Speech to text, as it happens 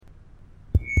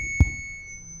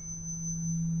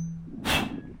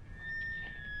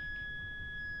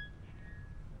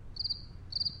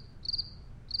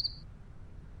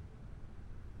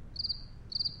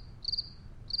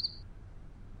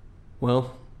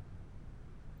Well,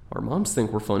 our moms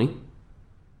think we're funny.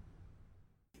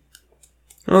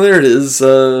 Oh, there it is.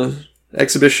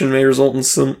 Exhibition may result in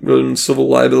civil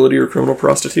liability or criminal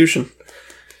prostitution.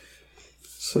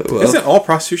 So, isn't all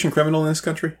prostitution criminal in this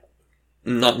country?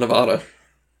 Not Nevada.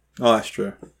 Oh, that's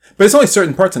true. But it's only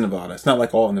certain parts of Nevada. It's not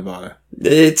like all of Nevada.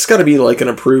 It's got to be like an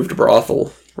approved brothel,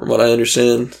 from what I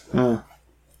understand. Oh.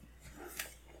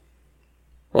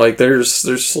 Like,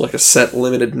 there's like a set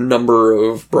limited number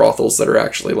of brothels that are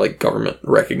actually, like, government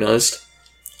recognized.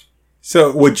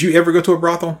 So, would you ever go to a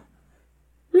brothel?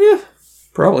 Yeah,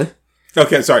 probably.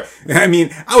 Okay, sorry. I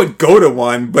mean, I would go to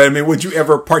one, but I mean, would you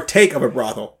ever partake of a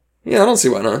brothel? Yeah, I don't see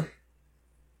why not.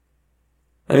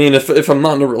 I mean, if I'm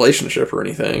not in a relationship or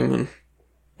anything, then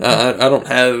I don't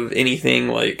have anything,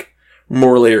 like,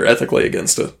 morally or ethically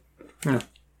against it. Yeah.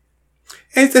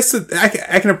 And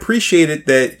I can appreciate it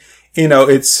that, you know,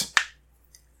 it's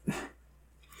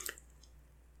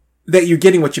that you're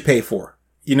getting what you pay for,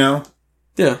 you know?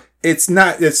 Yeah. It's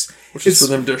not, Which is for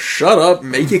them to shut up,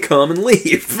 make you come, and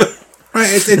leave. Right,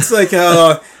 it's like,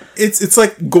 it's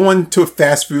like going to a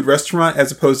fast food restaurant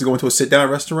as opposed to going to a sit-down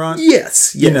restaurant.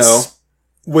 Yes. You know?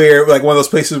 Where, like, one of those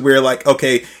places where, like,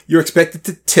 okay, you're expected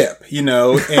to tip, you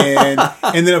know, and,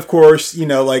 and then, of course, you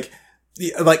know, why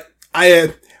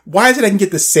is it I can get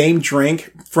the same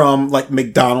drink from, like,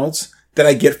 McDonald's that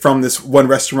I get from this one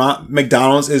restaurant?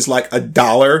 McDonald's is, like,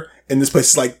 $1, and this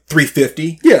place is, like,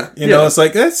 $3.50. Yeah. You know, it's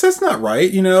like, that's not right,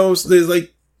 you know, so there's,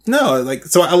 like, no, like,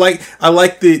 so I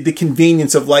like the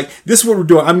convenience of, like, this is what we're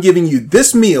doing. I'm giving you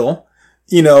this meal,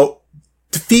 you know,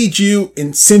 to feed you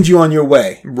and send you on your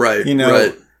way. Right. You know,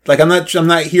 right. Like, I'm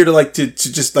not here to, like, to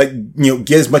just, like, you know,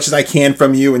 get as much as I can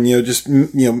from you and, you know, just, you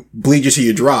know, bleed you till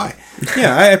you dry.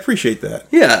 Yeah, I appreciate that.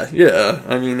 Yeah.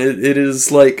 I mean, it is,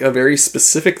 like, a very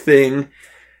specific thing.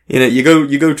 You know,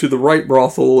 you go to the right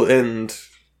brothel and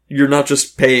you're not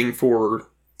just paying for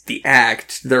the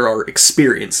act. There are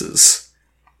experiences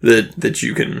that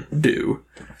you can do.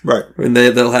 Right. And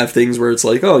they'll have things where it's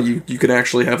like, oh, you can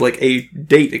actually have, like, a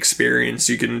date experience.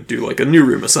 You can do, like, a new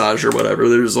room massage or whatever.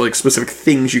 There's, like, specific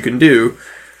things you can do.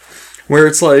 Where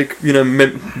it's like, you know,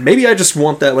 maybe I just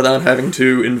want that without having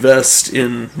to invest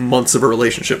in months of a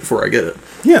relationship before I get it.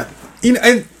 Yeah. You know,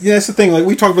 and that's the thing, like,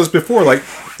 we talked about this before, like,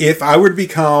 if I were to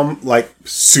become, like,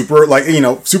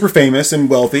 super famous and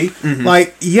wealthy, mm-hmm.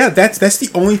 like, yeah, that's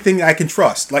the only thing I can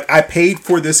trust. Like, I paid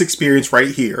for this experience right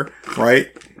here,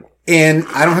 right? And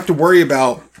I don't have to worry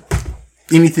about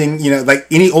anything, you know, like,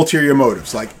 any ulterior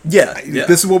motives. Like, yeah.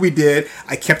 This is what we did.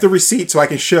 I kept the receipt so I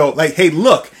can show, like, hey,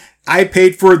 look, I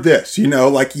paid for this, you know,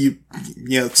 like, you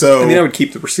know, so. I mean, I would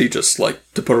keep the receipt just, like,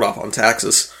 to put it off on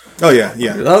taxes. Oh, yeah.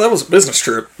 That was a business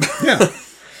trip. Yeah.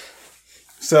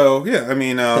 So, yeah, I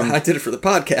mean... I did it for the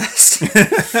podcast.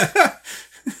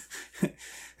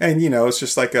 And, you know, it's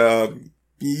just like, I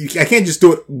can't just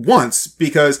do it once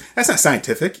because that's not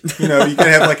scientific. You know, you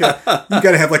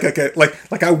gotta have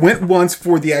like I went once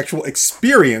for the actual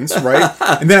experience, right?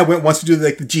 And then I went once to do,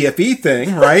 like, the GFE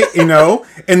thing, right? You know,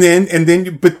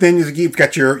 but then you've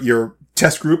got your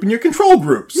test group and your control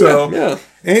group. So, yeah.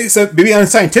 And so maybe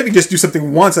unscientific, just do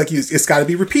something once, like, it's got to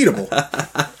be repeatable.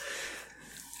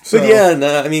 So. But yeah,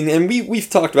 no, I mean, and we've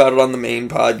talked about it on the main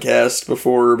podcast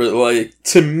before, but, like,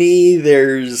 to me,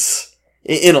 there's,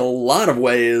 in a lot of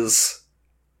ways,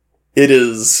 it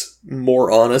is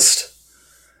more honest.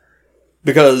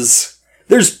 Because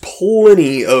there's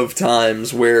plenty of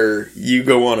times where you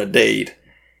go on a date,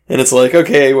 and it's like,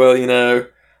 okay, well, you know,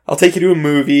 I'll take you to a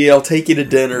movie, I'll take you to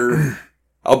dinner,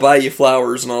 I'll buy you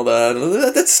flowers and all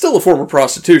that. That's still a form of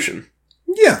prostitution.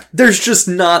 Yeah. There's just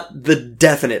not the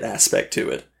definite aspect to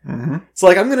it. Mm-hmm. It's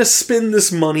like, I'm going to spend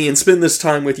this money and spend this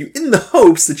time with you in the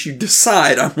hopes that you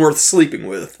decide I'm worth sleeping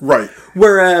with. Right.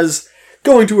 Whereas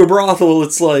going to a brothel,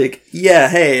 it's like, yeah,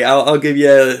 hey, I'll give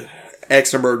you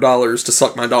X number of dollars to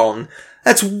suck my dong.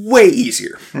 That's way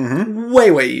easier. Mm-hmm.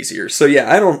 Way easier. So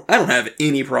yeah, I don't have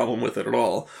any problem with it at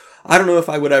all. I don't know if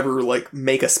I would ever, like,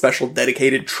 make a special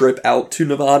dedicated trip out to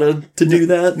Nevada to do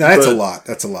that. No, that's a lot.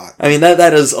 That's a lot. I mean,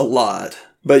 that is a lot.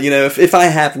 But, you know, if I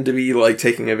happen to be, like,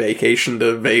 taking a vacation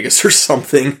to Vegas or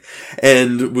something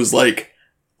and was, like,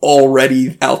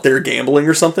 already out there gambling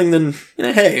or something, then, you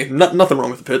know, hey, nothing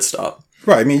wrong with the pit stop.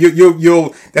 Right. I mean,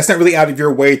 you'll that's not really out of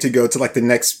your way to go to, like, the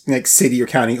next city or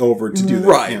county over to do that.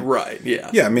 Right, you know? right, yeah.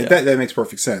 Yeah, I mean, that makes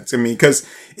perfect sense. I mean, because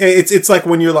it's like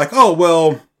when you're like, oh,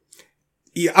 well,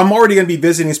 I'm already going to be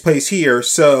visiting this place here,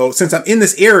 so since I'm in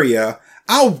this area,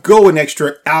 I'll go an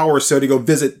extra hour or so to go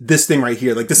visit this thing right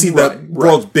here, like to see the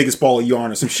world's biggest ball of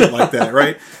yarn or some shit like that,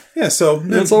 right? Yeah, so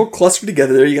it's all clustered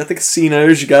together there. You got the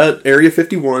casinos, you got Area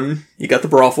 51, you got the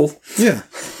brothel. Yeah.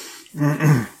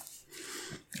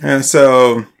 And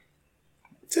so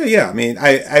yeah, I mean,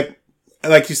 I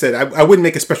like you said, I wouldn't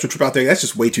make a special trip out there. That's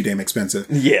just way too damn expensive.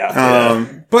 Yeah.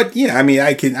 But yeah, I mean,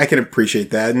 I can appreciate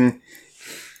that. And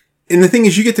the thing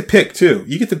is, you get to pick too.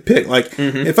 You get to pick. Like,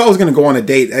 if I was going to go on a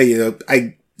date,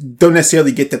 I don't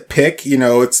necessarily get to pick.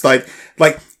 It's like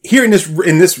here in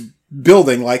this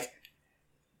building, like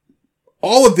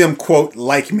all of them quote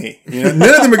like me. None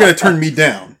of them are going to turn me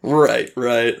down. Right.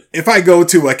 If I go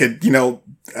to like a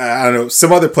I don't know,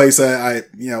 some other place,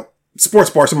 sports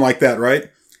bar, something like that,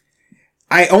 right?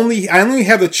 I only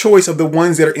have the choice of the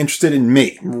ones that are interested in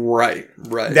me. Right.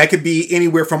 That could be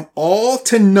anywhere from all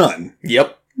to none.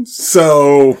 Yep.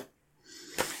 So,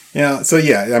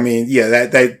 I mean,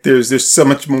 that there's so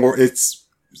much more, it's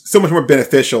so much more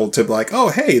beneficial to be like, oh,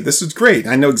 hey, this is great.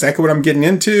 I know exactly what I'm getting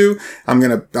into.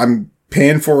 I'm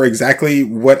paying for exactly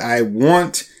what I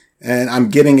want, and I'm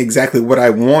getting exactly what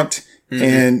I want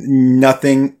and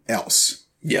nothing else.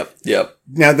 Yep.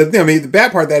 Now, the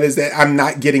bad part of that is that I'm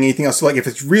not getting anything else. So, like, if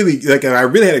it's really, like, I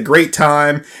really had a great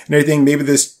time and everything, maybe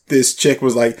this chick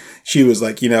was like, she was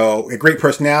like, a great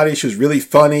personality. She was really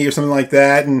funny or something like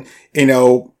that. And,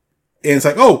 and it's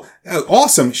like, oh,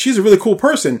 awesome. She's a really cool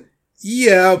person.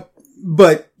 Yeah.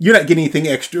 But you're not getting anything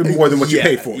extra more than what you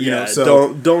pay for.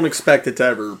 So don't expect it to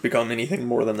ever become anything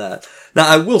more than that. Now,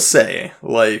 I will say,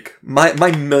 like, my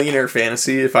millionaire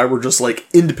fantasy, if I were just, like,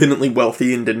 independently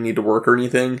wealthy and didn't need to work or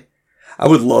anything, I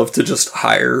would love to just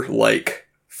hire, like,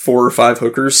 4 or 5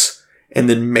 hookers and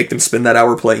then make them spend that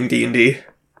hour playing D&D.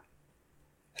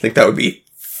 I think that would be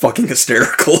fucking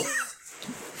hysterical.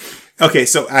 Okay,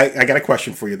 so I got a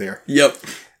question for you there. Yep.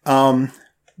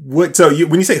 When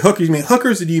you say hookers, you mean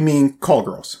hookers or do you mean call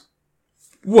girls?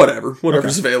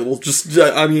 Whatever's available. Just,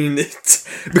 I mean,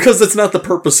 because that's not the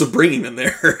purpose of bringing them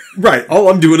there. Right. All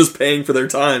I'm doing is paying for their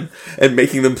time and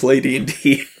making them play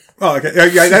D&D. Oh, okay.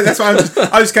 Yeah, that's why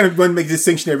I was kind of going to make a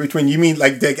distinction there between, you mean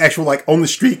like the actual, like, on the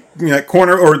street,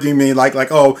 corner, or do you mean like,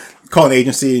 oh, call an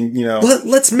agency and,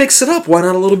 Let's mix it up. Why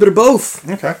not a little bit of both?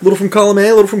 Okay. A little from column A,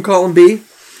 a little from column B.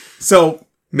 So,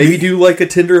 maybe do like a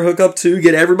Tinder hookup too,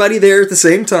 get everybody there at the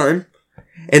same time,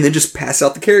 and then just pass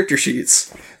out the character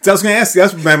sheets. So I was going to ask,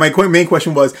 that's my main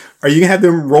question was, are you going to have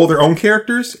them roll their own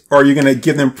characters, or are you going to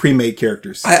give them pre-made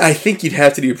characters? I think you'd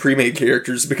have to do pre-made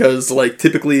characters because, like,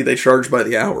 typically they charge by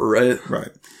the hour, right? Right.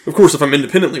 Of course, if I'm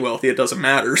independently wealthy, it doesn't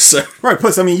matter, so. Right,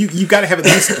 plus, I mean, you got to have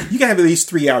at least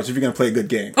 3 hours if you're going to play a good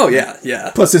game. Oh,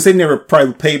 yeah. Plus, since they've never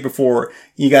probably played before,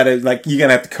 you got to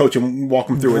have to coach them, walk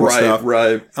them through it and stuff.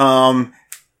 Right.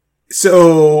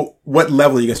 So, what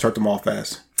level are you going to start them off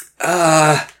as?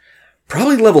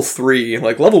 Probably level 3.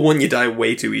 Like, level 1, you die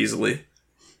way too easily.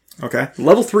 Okay.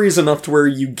 Level 3 is enough to where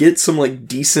you get some, like,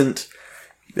 decent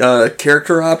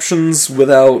character options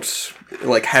without,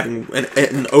 like, having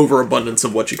an overabundance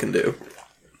of what you can do.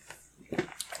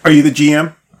 Are you the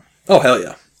GM? Oh, hell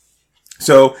yeah.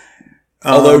 So,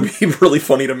 although it'd be really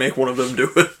funny to make one of them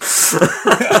do it.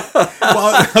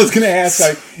 Well, I was going to ask,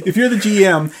 like, if you're the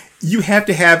GM, you have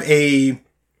to have a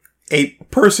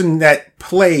person that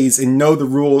plays and know the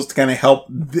rules to kind of help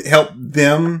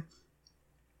them.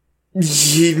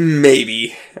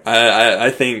 Maybe. I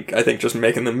think just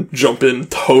making them jump in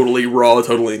totally raw,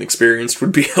 totally inexperienced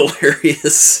would be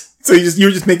hilarious. So you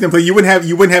would just make them play. You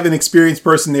wouldn't have an experienced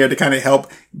person there to kind of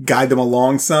help guide them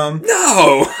along some.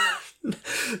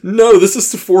 No, this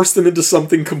is to force them into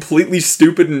something completely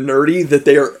stupid and nerdy that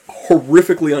they are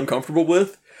horrifically uncomfortable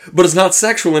with, but it's not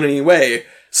sexual in any way,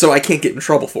 so I can't get in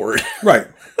trouble for it. Right.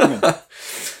 Yeah.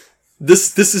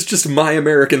 This is just my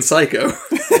American Psycho.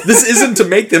 This isn't to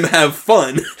make them have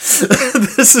fun.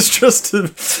 This is just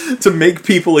to make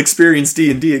people experience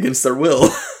D&D against their will.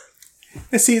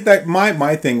 And see, that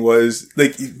my thing was,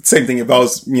 like, same thing if I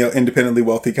was, independently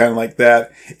wealthy, kind of like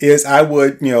that, is I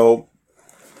would,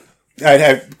 I'd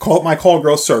have my call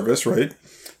girl service, right?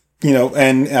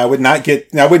 And I would not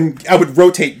get, I would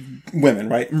rotate women,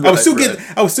 right? I would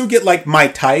still get like my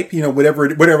type,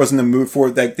 whatever I was in the mood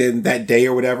for that day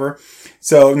or whatever.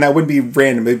 So, and that wouldn't be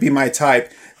random. It'd be my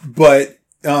type. But,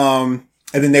 and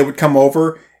then they would come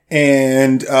over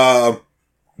and,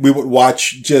 we would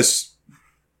watch just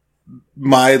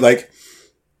my,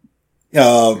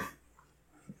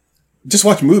 just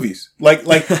watch movies. Like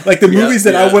the movies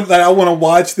that I want to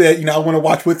watch that, I want to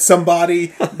watch with somebody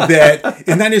that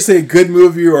is not necessarily a good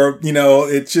movie or,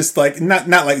 it's just like, not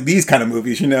like these kind of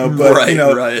movies, but,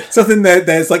 right. Something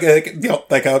that's like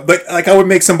I would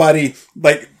make somebody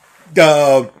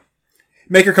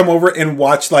make her come over and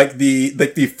watch like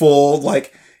the full,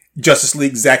 Justice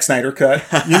League Zack Snyder cut,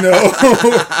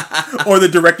 or the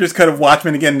director's cut of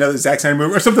Watchmen, again, another Zack Snyder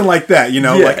movie, or something like that,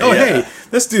 hey,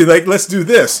 let's do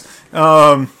this.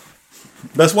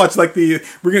 Let's watch we're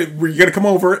gonna come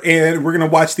over and we're gonna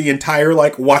watch the entire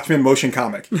Watchmen motion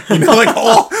comic.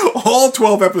 All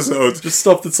 12 episodes. Just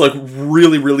stuff that's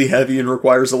really, really heavy and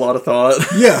requires a lot of thought.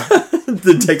 Yeah.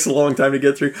 That takes a long time to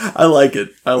get through. I like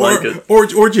it.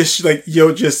 Or just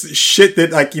just shit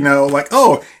that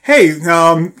oh, hey,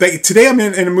 today I'm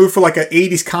in a mood for an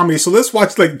 80s comedy, so let's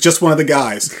watch just one of the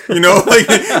guys. Or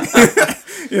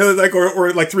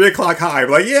 3 O'Clock High.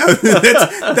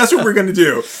 That's what we're gonna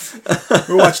do.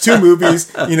 We'll watch 2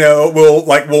 movies.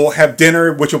 We'll have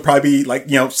dinner, which will probably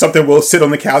be something we'll sit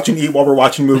on the couch and eat while we're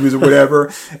watching movies or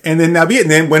whatever. And then that'll be it.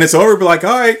 And then when it's over, we'll be like,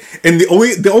 all right. And the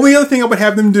only other thing I would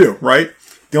have them do, right?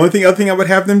 The other thing I would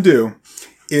have them do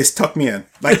is tuck me in.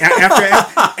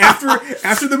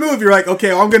 After the movie, you're like,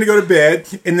 okay, I'm gonna go to bed,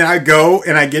 and then I go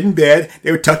and I get in bed.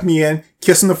 They would tuck me in,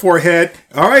 kiss on the forehead.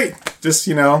 All right, just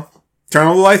turn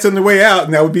on the lights on the way out,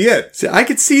 and that would be it. See, I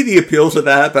could see the appeal to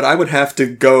that, but I would have to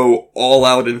go all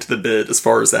out into the bit as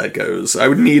far as that goes. I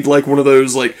would need one of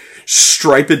those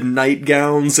striped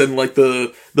nightgowns and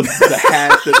the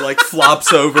hat that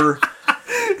flops over.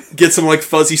 Get some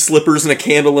fuzzy slippers and a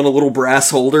candle and a little brass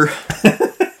holder.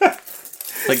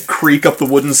 Creak up the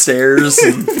wooden stairs.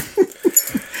 And...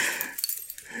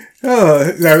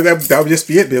 that would just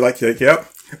be it. Be yep.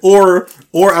 Or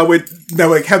I would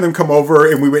have them come over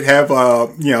and we would have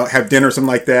have dinner or something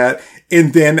like that,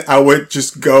 and then I would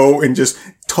just go and just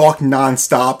talk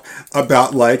nonstop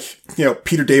about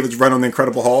Peter David's run on the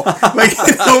Incredible Hulk.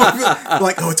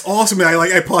 Oh, it's awesome. And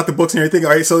I pull out the books and everything.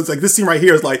 All right, so it's this scene right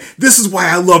here is this is why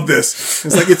I love this.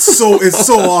 It's it's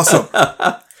so awesome.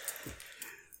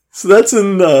 So that's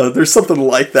there's something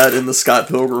like that in the Scott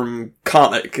Pilgrim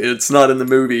comic. It's not in the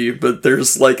movie, but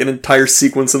there's an entire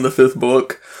sequence in the 5th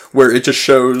book where it just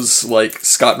shows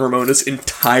Scott and Ramona's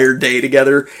entire day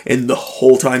together, and the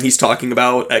whole time he's talking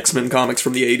about X-Men comics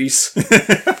from the 80s.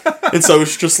 And so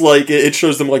it's just it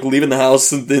shows them leaving the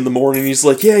house in the morning. He's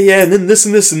yeah, and then this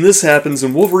and this and this happens,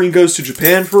 and Wolverine goes to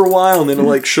Japan for a while, and then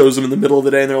it shows them in the middle of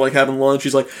the day, and they're having lunch.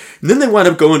 He's and then they wind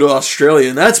up going to Australia,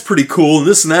 and that's pretty cool, and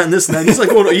this and that and this and that. And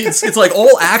he's it's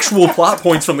all actual plot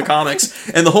points from the comics,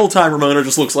 and the whole time Ramona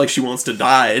just looks like she wants to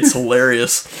die. It's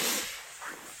hilarious.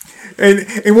 And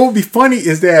what would be funny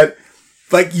is that,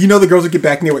 the girls would get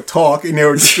back and they would talk, and they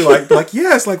would just be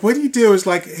yes, what do you do? It's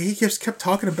he just kept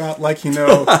talking about, why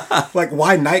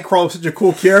Nightcrawler was such a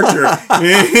cool character.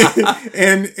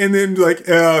 and then,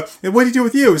 and what do you do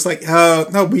with you? It's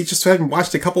no, we just hadn't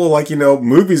watched a couple of,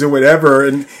 movies or whatever,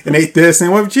 and ate this.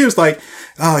 And what would you? It's he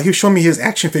was showing me his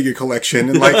action figure collection,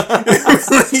 and it's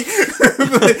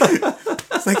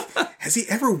has he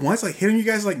ever once hit on you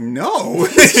guys? No.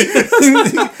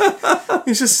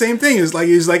 It's just the same thing. It's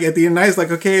he's at the end of the night, he's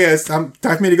okay, it's time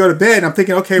for me to go to bed. And I'm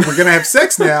thinking, okay, we're gonna have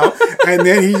sex now. And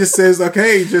then he just says,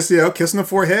 okay, just kiss on the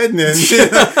forehead and then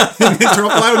and then turn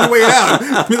off the light on the way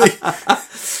out. Be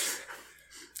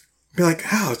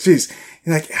oh jeez.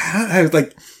 I was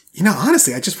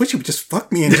honestly, I just wish he would just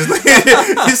fuck me and just it'd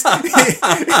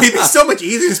be so much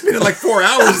easier to spend 4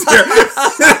 hours there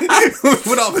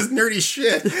with all this nerdy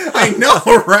shit. I know,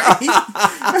 right?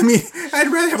 I mean,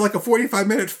 I'd rather have a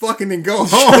 45-minute fucking than go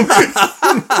home.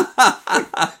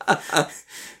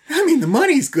 I mean, the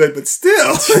money's good, but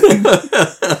still.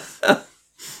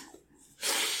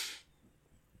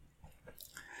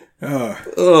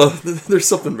 There's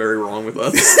something very wrong with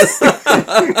us.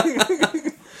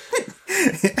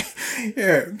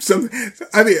 Yeah,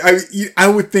 I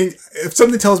would think if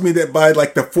something tells me that by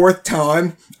the 4th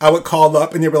time I would call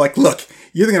up and they were look,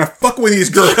 you're either gonna fuck with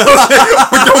these girls or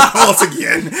don't call us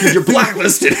again. You're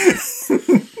blacklisted.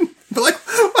 But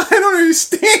I don't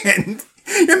understand.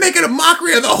 You're making a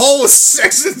mockery of the whole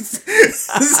sex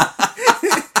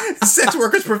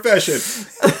workers profession.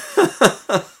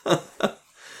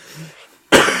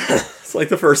 It's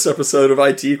the first episode of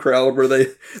IT Crowd where they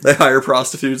hire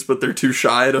prostitutes, but they're too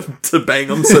shy to bang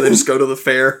them, so they just go to the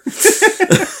fair.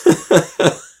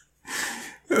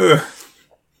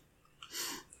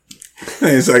 And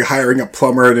it's hiring a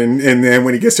plumber, and then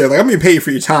when he gets there, I'm going to pay you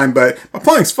for your time, but my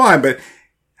plumbing's fine, but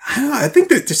I don't know, I think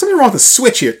that there's something wrong with the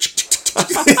switch here.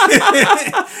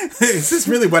 Is this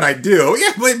really what I do?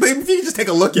 Yeah, but if you just take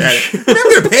a look at it, I'm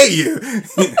going to pay you.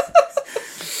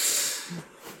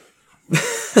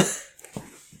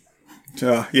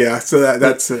 Yeah, so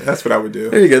that's what I would do.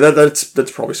 There you go.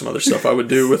 That's probably some other stuff I would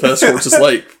do with us, or just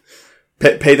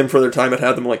pay them for their time and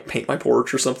have them paint my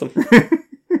porch or something.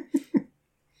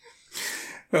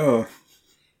 Oh,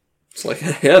 It's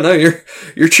like, yeah, no,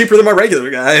 you're cheaper than my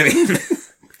regular guy. I mean,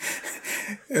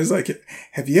 it was like,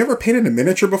 have you ever painted a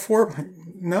miniature before? Like,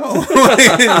 no.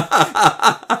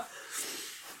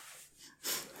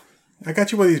 I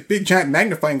got you one of these big giant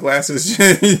magnifying glasses.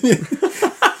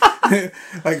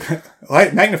 Like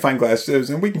light magnifying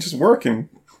glasses, and we can just work. And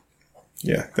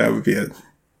yeah, that would be it.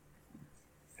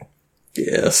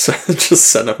 Yes,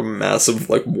 just setting up a massive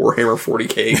like Warhammer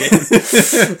 40K game.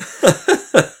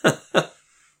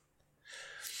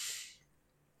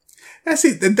 I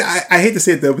see. I hate to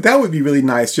say it though, but that would be really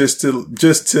nice just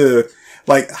to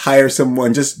like hire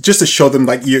someone just to show them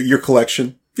like your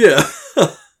collection. Yeah.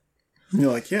 And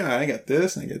you're like, yeah, I got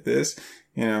this, and I get this,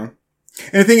 you know.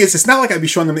 And the thing is, it's not like I'd be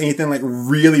showing them anything like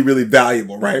really, really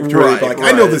valuable, right? Right, like,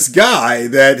 I know this guy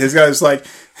that his guy is like,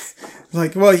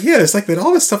 well, yeah, it's like, but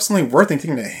all this stuff's only worth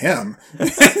anything to him. I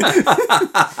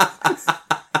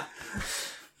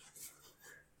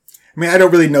mean, I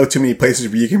don't really know too many places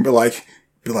where you can be like,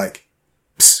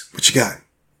 psst, what you got?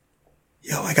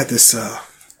 Yo, I got this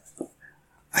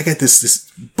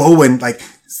Bowen, like,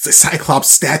 the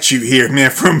Cyclops statue here, man,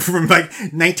 from like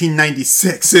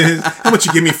 1996. How much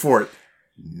you give me for it?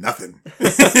 Nothing.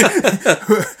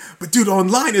 But dude,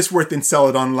 online it's worth it. Sell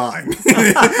it online.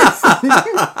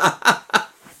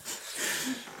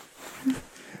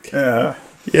 Yeah,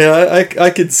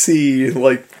 I could see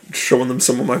like showing them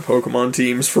some of my Pokemon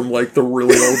teams from like the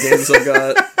really old games I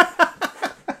got.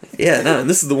 Yeah, no, and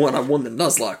this is the one I won the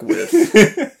Nuzlocke with.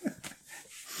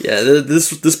 Yeah,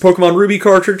 this Pokemon Ruby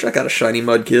cartridge, I got a shiny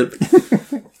Mudkip.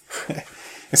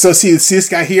 So see this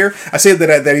guy here? I say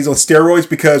that he's on steroids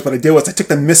because what I did was I took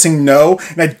the missing no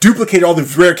and I duplicated all the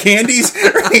rare candies,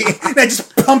 right? And I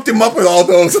just pumped him up with all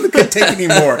those so they couldn't take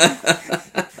anymore.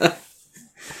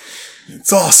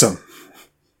 It's awesome.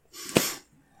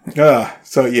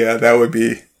 So yeah, that would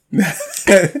be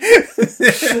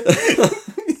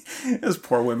those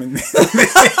poor women.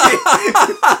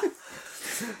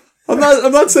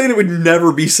 I'm not saying it would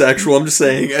never be sexual. I'm just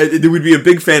saying it would be a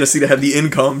big fantasy to have the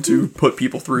income to put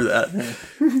people through that.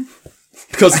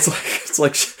 Because it's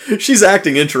like she's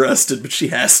acting interested, but she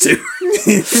has to.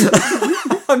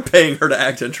 I'm paying her to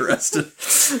act interested.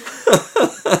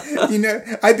 You know,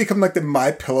 I become like the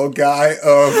My Pillow guy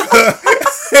of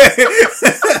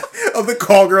of the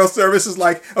call girl service. Is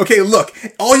like, okay, look,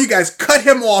 all you guys cut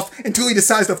him off until he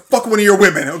decides to fuck one of your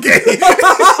women, okay?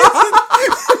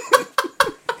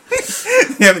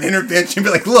 You have an intervention, be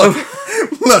like, look,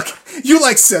 you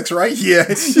like sex, right? Yeah.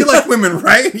 You like women,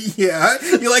 right? Yeah.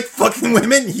 You like fucking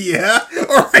women? Yeah.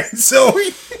 All right. So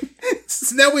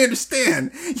now we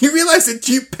understand. You realize that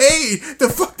you paid to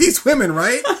fuck these women,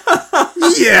 right?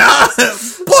 Yeah.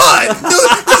 But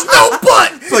there's no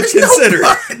but. But consider.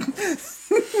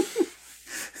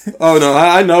 Oh no,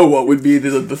 I know what would be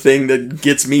the thing that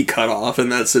gets me cut off in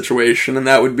that situation, and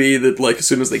that would be that like as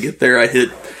soon as they get there, I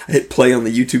hit play on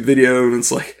the YouTube video, and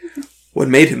it's like, what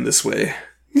made him this way?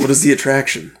 What is the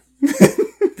attraction?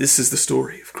 This is the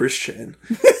story of Chris Chan.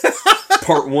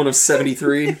 Part 1 of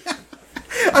 73.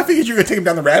 I figured you were going to take him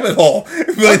down the rabbit hole,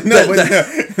 but no,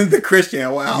 the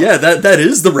Christian. Wow. Yeah, that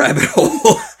is the rabbit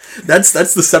hole. That's the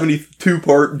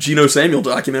 72-part Geno Samuel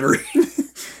documentary.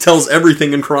 Tells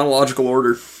everything in chronological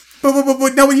order.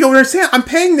 But no, you don't understand. I'm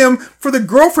paying them for the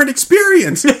girlfriend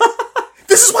experience.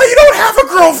 This is why you don't have a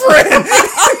girlfriend.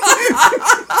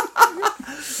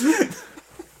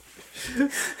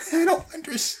 I don't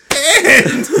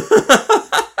understand.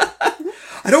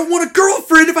 I don't want a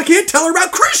girlfriend if I can't tell her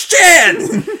about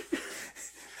Christian.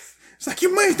 It's like,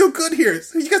 your money's no good here.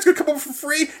 So you guys gonna come over for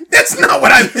free? That's not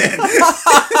what I meant.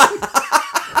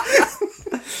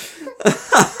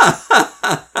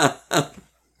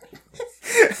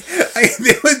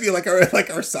 It would be like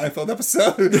our Seinfeld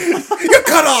episode. You're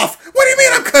cut off. What do you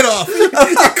mean I'm cut off? You're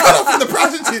cut off from the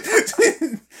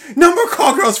prostitute. No more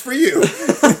call girls for you.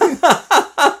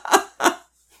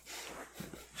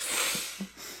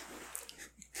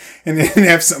 And then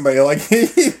have somebody like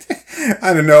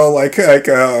I don't know, like you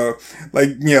know,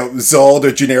 Zold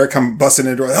or Generic come busting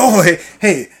in the door. Oh,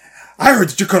 hey, I heard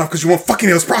that you're cut off because you weren't fucking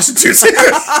those prostitutes.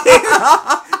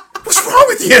 What's wrong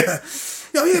with you?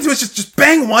 You know, all you have to do is just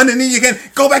bang one, and then you can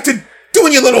go back to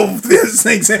doing your little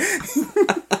things. But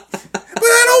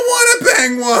I don't want to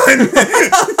bang one.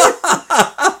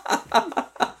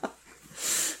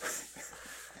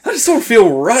 I just don't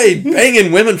feel right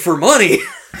banging women for money.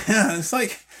 Yeah, it's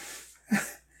like,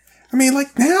 I mean,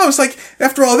 like now it's like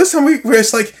after all this time we're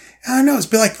just like, I don't know, it's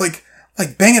been like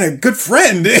banging a good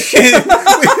friend.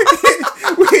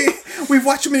 We've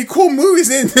watched so many cool movies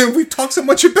and we've talked so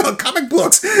much about comic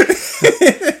books.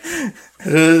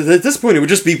 At this point, it would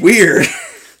just be weird.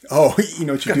 oh, you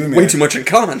know what you do, man? Way too much in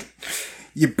common.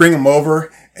 You bring them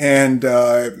over and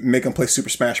make them play Super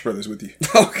Smash Brothers with you.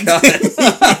 Oh, God.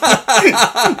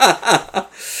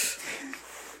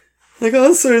 Like,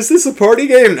 oh, so is this a party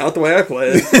game? Not the way I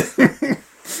play it.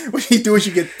 What you do is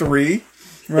you get 3,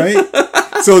 right?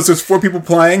 So it's 4 people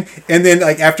playing, and then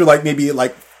like after like maybe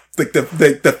like the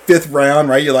 5th round,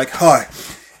 right? You're like, huh.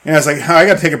 And I was like, oh, I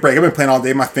gotta take a break. I've been playing all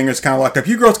day. My fingers kind of locked up.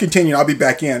 You girls continue. I'll be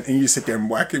back in. And you just sit there and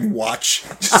whack and watch.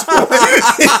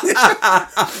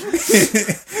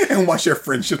 And watch their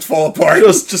friendships fall apart.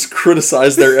 Just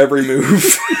criticize their every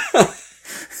move.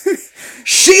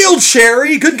 Shield,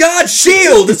 Sherry! Good God,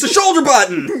 shield! It's a shoulder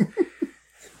button!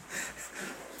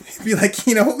 Be like,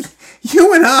 you know,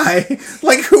 you and I,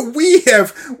 like, we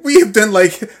have done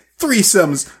like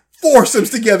threesomes, foursomes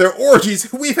together,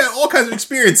 orgies. We've had all kinds of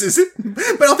experiences, but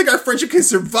I don't think our friendship can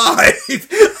survive.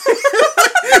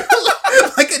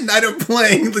 Like a night of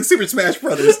playing like Super Smash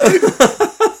Brothers.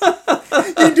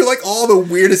 You do like all the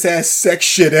weirdest ass sex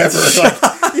shit ever. Like,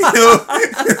 you know,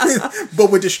 but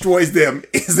what destroys them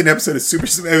is an episode of Super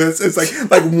Smash.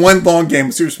 It's like one long game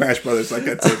of Super Smash Brothers. Like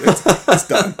that's it. It's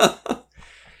done.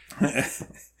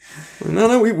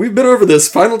 No, we've been over this.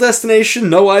 Final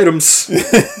destination, no items.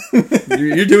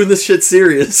 You're doing this shit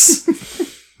serious.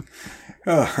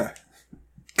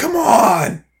 Come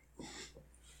on!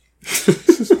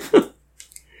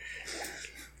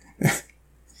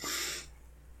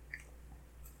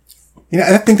 You know,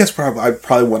 I think that's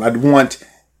probably what I'd want.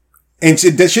 And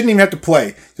that shouldn't even have to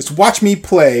play. Just watch me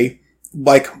play,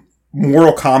 like,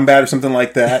 Mortal Kombat or something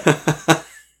like that.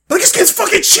 Like, this kid's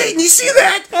fucking cheating, you see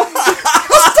that? I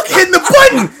was fucking hitting the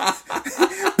button!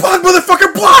 Block,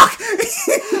 motherfucker, block!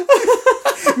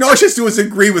 No, all she has to do is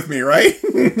agree with me, right?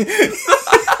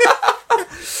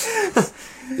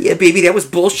 Yeah, baby, that was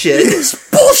bullshit. It's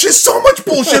bullshit, so much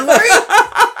bullshit,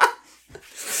 right?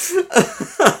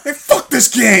 Hey, fuck this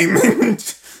game!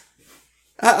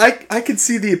 I could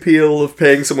see the appeal of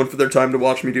paying someone for their time to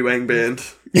watch me do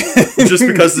Angband. Just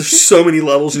because there's so many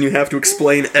levels and you have to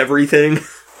explain everything.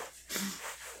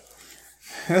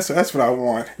 That's what I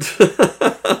want.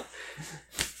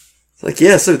 Like,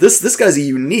 yeah, so this guy's a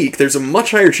unique. There's a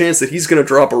much higher chance that he's going to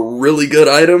drop a really good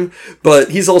item, but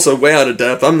he's also way out of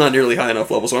depth. I'm not nearly high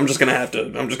enough level, so I'm just going to have to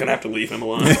leave him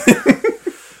alone.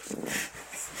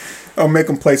 I'll make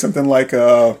him play something like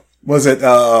was it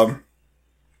Gun?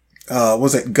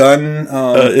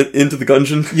 Into the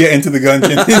Gungeon? Yeah, Into the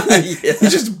Gungeon. Yeah.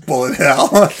 Just bullet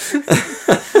hell.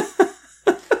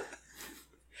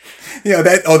 Yeah,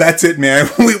 that's it, man.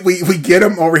 We get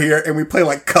him over here and we play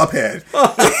like Cuphead.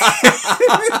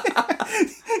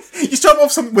 You start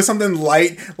off with something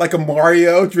light, like a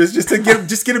Mario, just to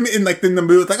get him in like in the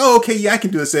mood. Like, oh, okay, yeah, I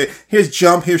can do this. Here's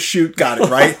jump, here's shoot, got it,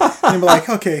 right? And we're like,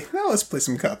 okay, now let's play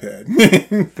some Cuphead. I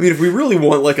mean, if we really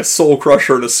want like a Soul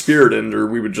Crusher and a Spirit Ender,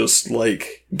 we would just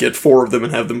like get 4 of them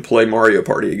and have them play Mario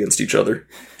Party against each other.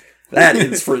 That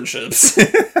is friendships.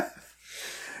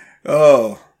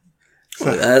 Oh.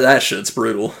 So that shit's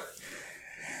brutal.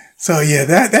 So yeah,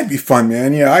 that'd be fun,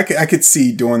 man. Yeah, I could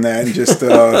see doing that and just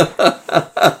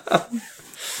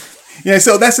yeah.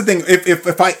 So that's the thing.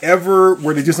 If I ever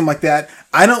were to do something like that,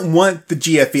 I don't want the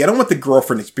GFE. I don't want the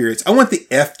girlfriend experience. I want the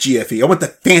FGFE. I want the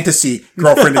fantasy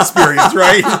girlfriend experience,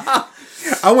 right?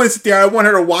 I want to sit there. I want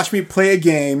her to watch me play a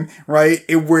game, right?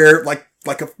 Where like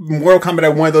a Mortal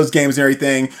Kombat, one of those games and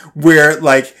everything, where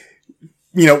like,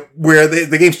 you know, where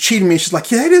the game's cheating me. She's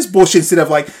like, yeah, that is bullshit. Instead of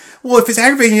like, well, if it's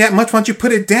aggravating you that much, why don't you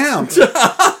put it down? Get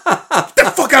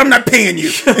the fuck out, I'm not paying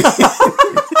you.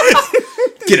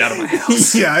 Get out of my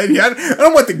house. Yeah, I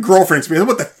don't want the girlfriend experience. I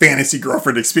want the fantasy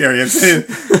girlfriend experience.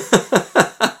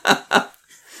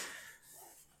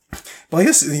 Well, I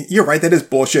guess you're right. That is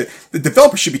bullshit. The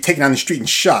developer should be taken on the street and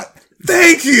shot.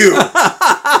 Thank you!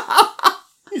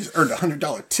 You just earned a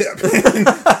 $100 tip.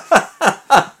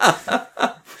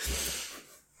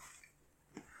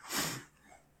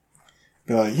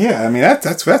 Yeah, I mean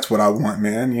that's what I want,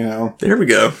 man. You know. There we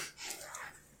go.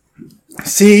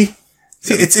 See,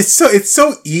 it's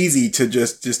so easy to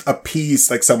just appease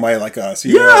like somebody like us.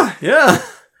 You know? Yeah.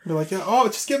 They're like, oh,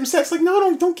 just give him sex. Like,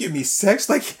 no, don't give me sex.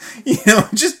 Like, you know,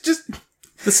 just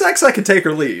the sex I can take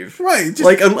or leave. Right. Just,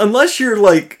 like unless you're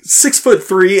like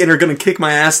 6'3" and are gonna kick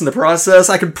my ass in the process,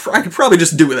 I could probably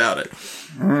just do without it.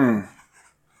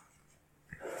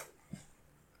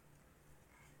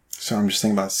 So I'm just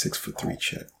thinking about 6'3"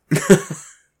 chick.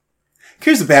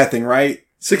 Here's the bad thing, right?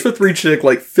 6'3" chick,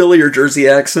 like Philly or Jersey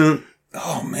accent.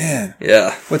 Oh man,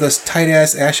 yeah, with those tight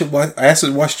ass acid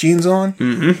wash jeans on.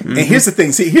 Mm-hmm. And here's the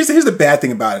thing. See, here's the bad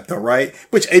thing about it, though, right?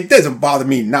 Which it doesn't bother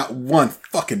me not one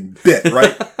fucking bit,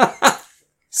 right?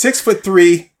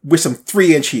 6'3", with some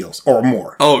 3-inch heels or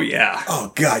more. Oh, yeah.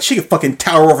 Oh, God. She could fucking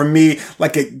tower over me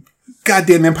like a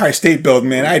goddamn Empire State Building,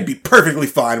 man. I'd be perfectly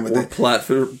fine with it.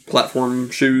 Platform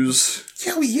shoes.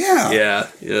 Hell yeah.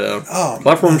 Yeah. Oh,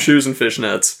 platform shoes and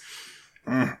fishnets.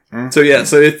 So yeah,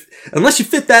 unless you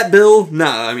fit that bill,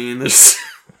 nah, I mean, there's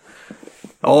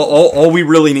all we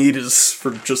really need is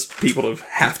for just people to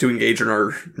have to engage in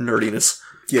our nerdiness.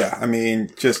 Yeah, I mean,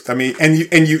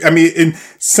 in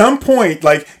some point,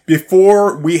 like,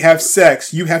 before we have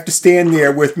sex, you have to stand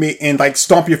there with me and, like,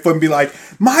 stomp your foot and be like,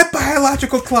 my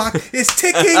biological clock is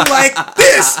ticking like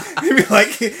this! And be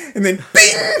like, and then,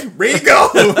 bing! Ready to go!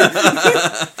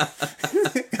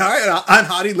 Alright, I'm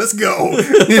hottie, let's go!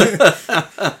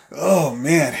 Oh,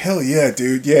 man, hell yeah,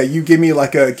 dude. Yeah, you give me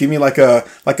like a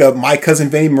My Cousin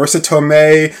Vinny, Marissa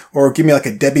Tomei, or give me like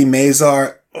a Debbie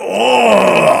Mazar.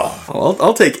 Oh,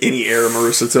 I'll take any era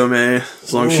Marissa Tomei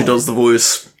as long as she does the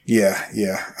voice. Yeah.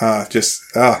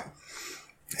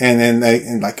 And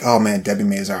then like, oh man, Debbie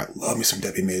Mazar. I love me some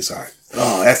Debbie Mazar.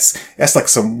 Oh, that's like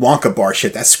some Wonka bar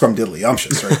shit. That's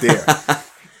scrumdiddlyumptious right there.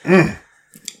 I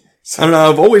don't know.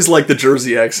 I've always liked the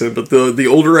Jersey accent, but the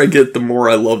older I get, the more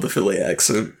I love the Philly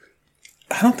accent.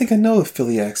 I don't think I know the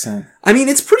Philly accent. I mean,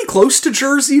 it's pretty close to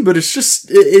Jersey, but it's just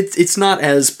it's not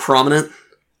as prominent.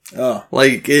 Oh,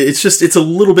 like it's a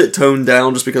little bit toned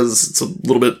down just because it's a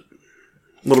little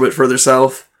bit further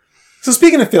south. So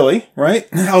speaking of Philly, right?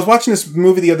 I was watching this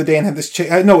movie the other day and had this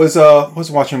chick. I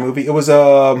wasn't watching a movie. It was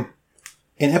an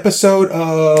episode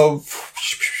of,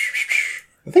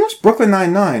 I think it was Brooklyn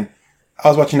Nine-Nine. I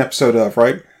was watching an episode of,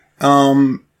 right?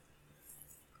 Yeah,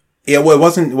 well,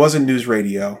 it wasn't news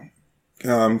radio.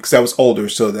 Cause I was older,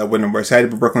 so that wouldn't work. So I had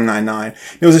to be Brooklyn Nine-Nine.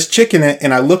 There was this chick in it,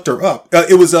 and I looked her up.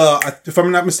 It was, if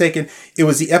I'm not mistaken, it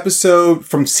was the episode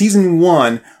from season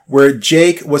 1 where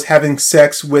Jake was having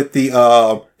sex with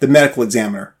the medical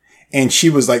examiner. And she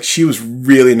was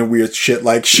really into weird shit.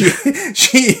 Like, she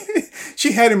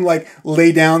had him, like,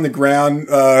 lay down on the ground,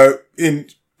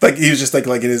 like, he was just like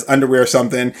in his underwear or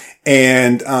something.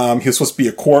 And, he was supposed to be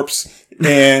a corpse.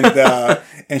 And,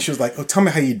 and she was like, oh, tell me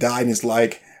how you died. And he's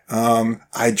like,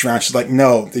 I drowned. She's like,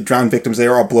 no, the drowned victims, they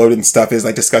were all bloated and stuff. It's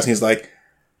like disgusting. He's like,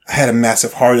 I had a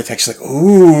massive heart attack. She's like,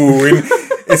 ooh.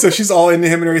 And so she's all into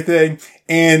him and everything.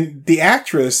 And the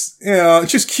actress,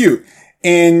 she's cute.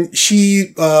 And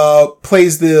she,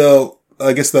 plays the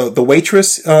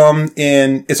waitress,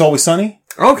 in It's Always Sunny.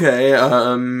 Okay.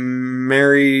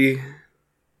 Mary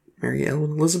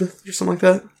Ellen Elizabeth or something like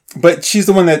that. But she's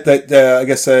the one that I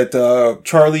guess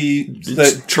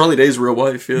Charlie Day's real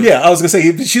wife. Yeah, I was gonna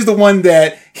say she's the one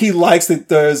that he likes. That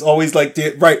there's always like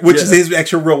which is his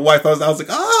actual real wife. I was like,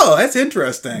 oh, that's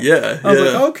interesting. Yeah, I was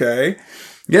like, okay,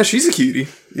 yeah, she's a cutie.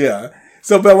 Yeah.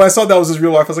 So, but when I saw that was his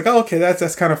real wife, I was like, oh, okay,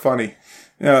 that's kind of funny.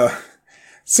 Yeah.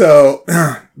 So,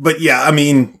 but yeah, I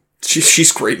mean,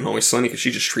 she's great in Always Sunny because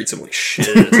she just treats him like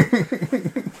shit,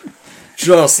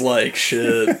 just like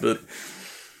shit,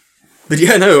 But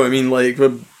yeah, no, I mean, like,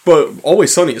 but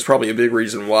Always Sunny is probably a big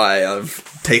reason why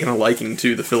I've taken a liking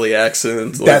to the Philly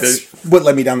accent. That's what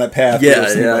led me down that path.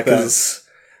 Yeah, because,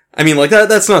 I mean, like,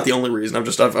 that's not the only reason.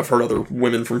 I've heard other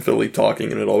women from Philly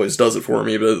talking, and it always does it for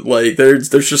me, but, like, there's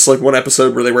just, like, one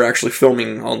episode where they were actually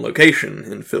filming on location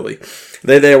in Philly.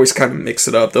 They always kind of mix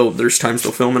it up. There's times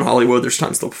they'll film in Hollywood, there's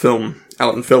times they'll film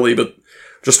out in Philly, but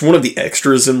just one of the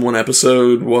extras in one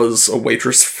episode was a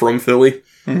waitress from Philly.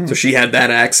 Mm-hmm. So she had that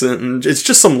accent, and it's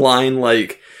just some line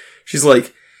like, she's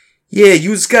like, yeah,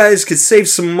 you guys could save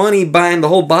some money buying the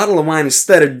whole bottle of wine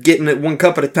instead of getting it one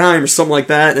cup at a time or something like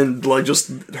that, and like just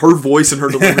her voice and her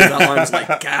delivery of that line was like,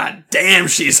 god damn,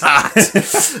 she's hot.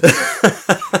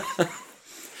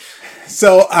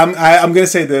 So I'm gonna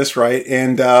say this, right,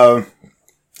 and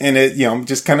it,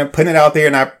 just kind of putting it out there,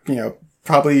 and I,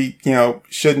 probably,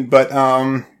 shouldn't, but,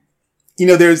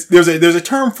 there's a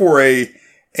term for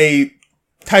a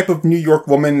type of New York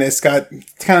woman that's got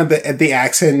kind of the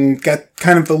accent, got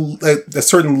kind of the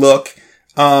certain look.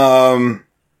 I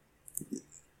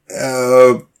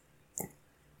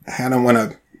don't want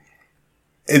to.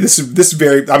 This is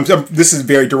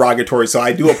very derogatory, so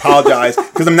I do apologize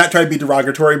because I'm not trying to be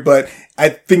derogatory, but I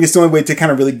think it's the only way to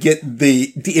kind of really get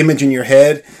the image in your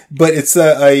head. But it's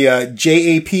a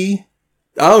JAP.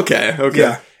 Okay.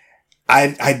 Yeah.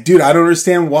 I don't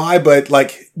understand why, but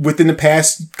like within the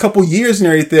past couple years and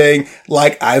everything,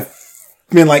 like I've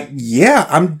been like, yeah,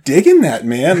 I'm digging that,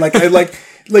 man. Like I like,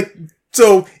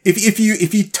 so if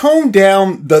you tone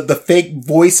down the fake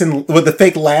voice and with the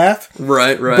fake laugh,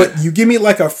 right, but you give me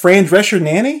like a Fran Drescher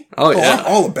nanny, yeah, I'm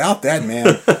all about that,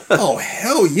 man. Oh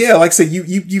hell yeah! Like I said, you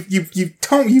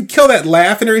kill that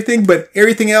laugh and everything, but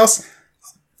everything else,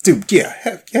 dude,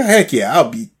 heck yeah, I'll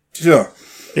be sure.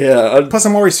 Yeah. Plus,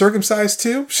 I'm already circumcised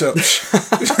too, so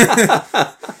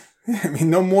I mean,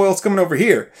 no moils coming over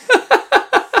here.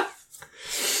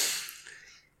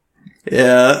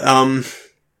 Yeah.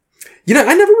 I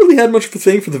never really had much of a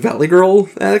thing for the Valley Girl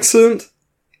accent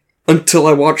until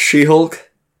I watched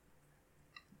She-Hulk.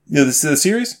 Yeah, this is the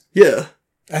series? Yeah.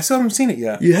 I still haven't seen it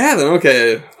yet. You haven't?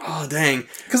 Okay. Oh, dang.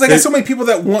 Because I got so many people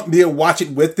that want me to watch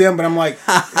it with them, but I'm like,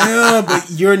 yeah, but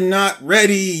you're not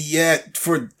ready yet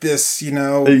for this,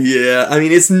 Yeah, I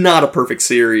mean, it's not a perfect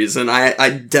series, and I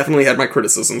definitely had my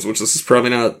criticisms, which this is probably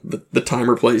not the time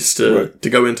or place to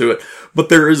go into it. But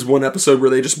there is one episode where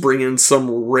they just bring in some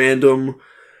random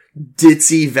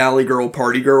ditzy Valley Girl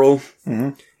party girl,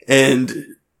 and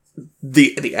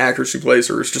the actress who plays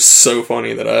her is just so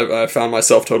funny that I found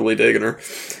myself totally digging her.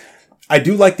 I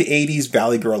do like the 80s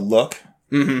Valley Girl look.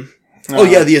 Oh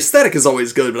yeah, the aesthetic is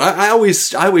always good, but I always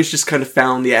just kind of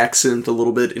found the accent a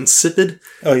little bit insipid.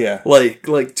 Oh yeah.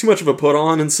 Like too much of a put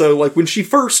on, and so when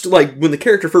the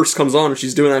character first comes on and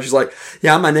she's doing that, she's like,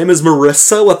 yeah, my name is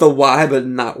Marissa with a Y, but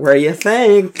not where you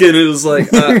think. And it was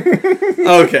like,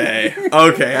 okay,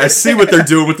 I see what they're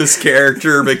doing with this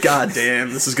character, but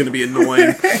goddamn, this is gonna be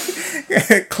annoying.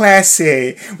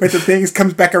 Classy, where the things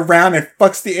comes back around and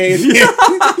fucks the A.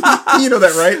 You know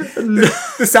that, right?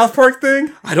 The South Park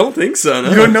thing? I don't think so, no.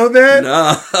 You don't know that?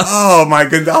 No. Oh my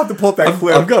goodness, I'll have to pull up that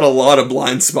clip. I've got a lot of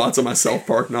blind spots on my South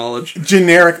Park knowledge.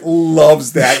 Generic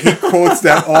loves that. He quotes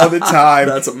that all the time.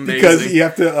 That's amazing. Because you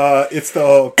have to, it's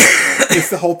the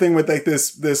whole thing with like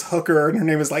this hooker, and her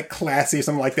name is like Classy or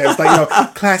something like that. It's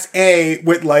like, Class A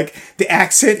with like, the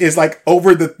accent is like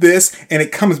over this, and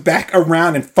it comes back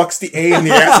around and fucks the A in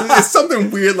the ass. It's something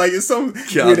weird, like it's some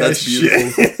weird that's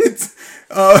beautiful. Shit.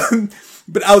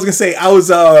 But I was gonna say, I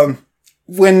was,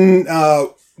 when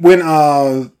what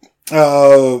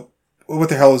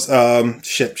the hell is,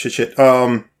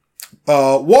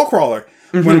 Wallcrawler.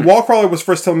 When Wallcrawler was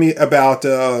first telling me about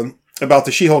the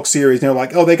She-Hulk series, and they were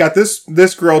like, oh, they got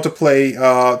this girl to play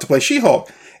She-Hulk.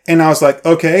 And I was like,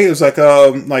 okay. It was like,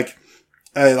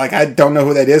 I don't know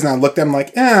who that is. And I looked at him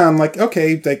like, I'm like,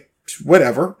 okay, like,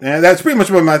 whatever. And that's pretty much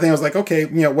what my thing. I was like, okay,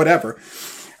 whatever.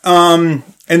 And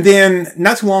then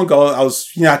not too long ago, I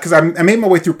was, cause I made my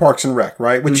way through Parks and Rec,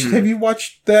 right? Which, have you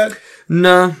watched that?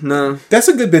 No. That's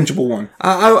a good bingeable one.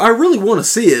 I really want to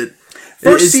see it.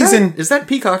 First season. Is that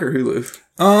Peacock or Hulu?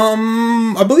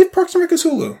 I believe Parks and Rec is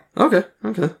Hulu. Okay.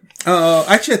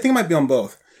 Actually, I think it might be on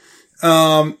both.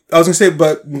 I was gonna say,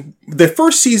 but the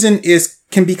first season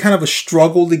can be kind of a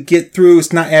struggle to get through.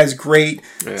 It's not as great.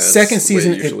 Yeah, second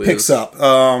season, it picks up.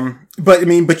 But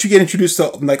you get introduced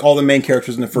to like all the main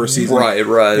characters in the first season. Right.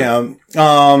 Yeah.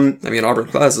 Aubrey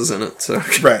Plaza is in it, so.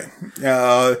 Right.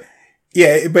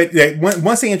 Yeah, but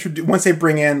once they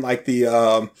bring in like the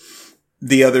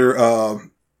other,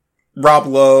 Rob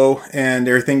Lowe and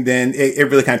everything, then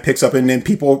it really kind of picks up, and then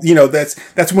people,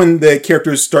 that's when the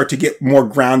characters start to get more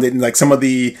grounded, and like some of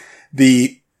the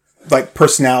like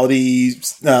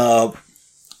personalities,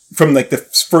 from like the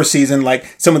first season,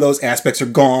 like some of those aspects are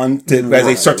gone as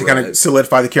they start to kind of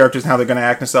solidify the characters and how they're going to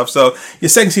act and stuff. So your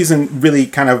second season really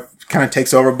kind of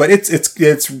takes over, but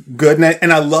it's good.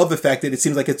 And I love the fact that it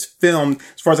seems like it's filmed,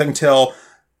 as far as I can tell,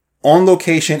 on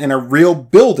location in a real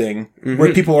building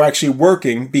where people are actually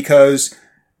working, because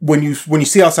when you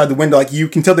see outside the window, like you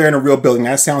can tell they're in a real building.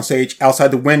 That soundstage outside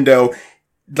the window,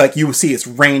 like you will see it's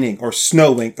raining or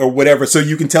snowing or whatever. So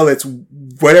you can tell it's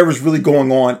whatever's really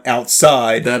going on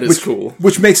outside. That is cool.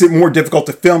 Which makes it more difficult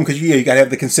to film, because you got to have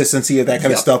the consistency of that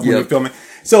kind of stuff when you're filming.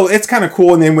 So it's kind of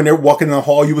cool. And then when they're walking in the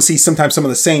hall, you will see sometimes some of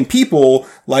the same people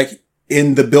like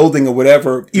in the building or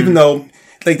whatever, even though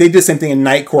like they did the same thing in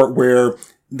Night Court, where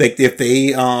like if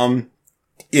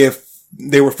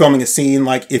they were filming a scene,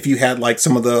 like if you had like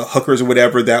some of the hookers or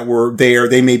whatever that were there,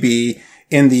 they may be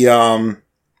in the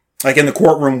like in the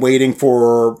courtroom waiting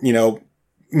for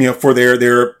for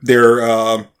their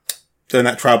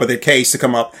not trial, but their case to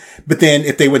come up. But then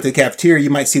if they went to the cafeteria, you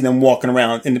might see them walking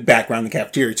around in the background of the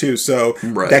cafeteria too. So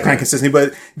that kind of consistency.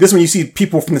 But this one, you see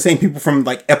the same people from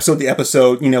like episode to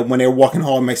episode, when they're walking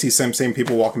hall, you might see some same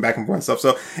people walking back and forth and stuff.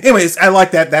 So anyways, I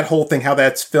like that whole thing, how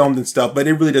that's filmed and stuff, but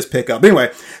it really does pick up.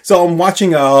 Anyway, so I'm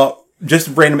watching just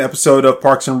a random episode of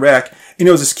Parks and Rec, and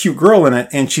there was this cute girl in it,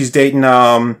 and she's dating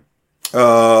Aziz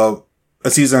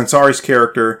Ansari's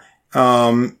character.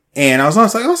 And I was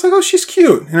like, oh, she's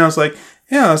cute. And I was like,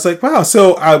 wow.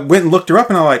 So I went and looked her up,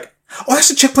 and I'm like, oh, that's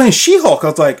the chick playing She-Hulk. I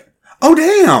was like, oh,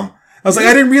 damn. I was like,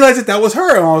 I didn't realize that was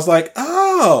her. And I was like,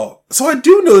 oh, so I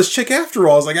do know this chick after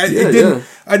all. I was like, it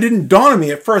didn't dawn on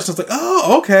me at first. I was like,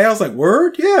 oh, okay. I was like,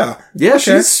 word? Yeah. Yeah,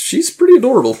 okay. She's pretty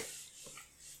adorable.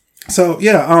 So,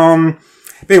 yeah,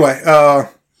 but anyway,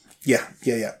 yeah.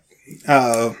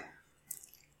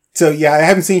 So, yeah, I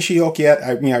haven't seen She-Hulk yet.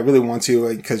 I really want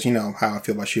to, because you know how I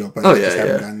feel about She-Hulk, but I just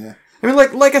haven't gotten there. I mean,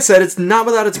 like I said, it's not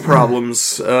without its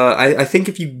problems. I think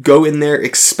if you go in there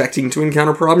expecting to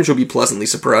encounter problems, you'll be pleasantly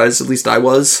surprised. At least I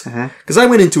was. Because I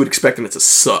went into it expecting it to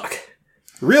suck.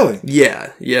 Really?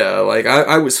 Yeah. Like,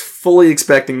 I was fully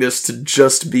expecting this to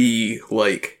just be,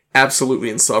 like, absolutely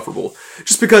insufferable.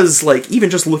 Just because, like,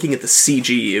 even just looking at the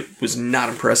CG, it was not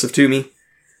impressive to me.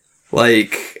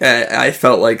 Like, I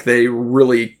felt like they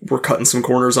really were cutting some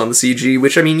corners on the CG,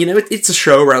 which, I mean, you know, it's a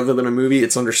show rather than a movie.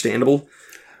 It's understandable.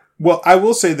 Well, I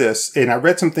will say this, and I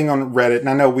read something on Reddit, and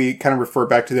I know we kind of refer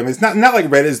back to them. It's not like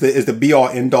Reddit is the be all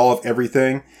end all of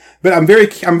everything, but I'm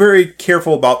very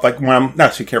careful about, like, when I'm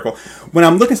not too careful when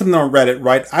I'm looking at something on Reddit,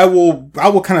 right? I will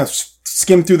kind of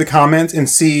skim through the comments and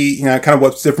see, you know, kind of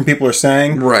what different people are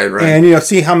saying, right, and you know,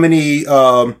 see how many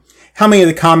of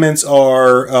the comments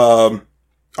are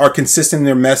consistent in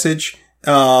their message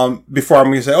before I'm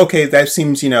going to say, okay, that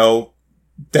seems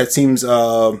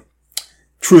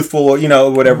truthful, or, you know,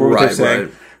 whatever what they're saying.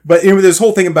 Right. But you know, there's this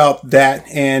whole thing about that,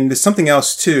 and there's something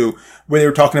else too, where they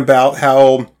were talking about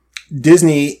how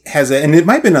Disney has and it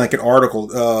might have been like an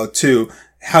article too,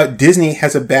 how Disney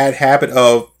has a bad habit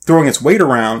of throwing its weight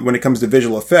around when it comes to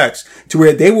visual effects, to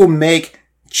where they will make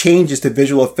changes to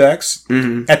visual effects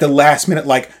at the last minute.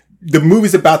 Like, the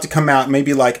movie's about to come out,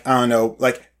 maybe like, I don't know,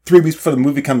 like 3 weeks before the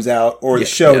movie comes out, or the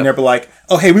show, and they're like,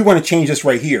 oh, hey, we want to change this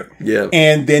right here. Yeah.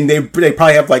 And then they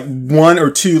probably have like 1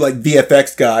 or 2 like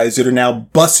VFX guys that are now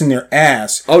busting their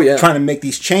ass trying to make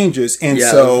these changes. And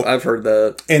so I've heard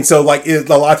that. And so, like, a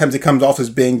lot of times it comes off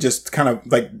as being just kind of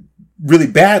like really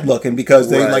bad looking, because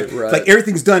they like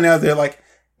everything's done now. They're like,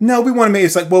 no, we want to make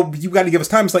it's like, well, you got to give us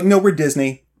time. It's like, no, we're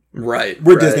Disney.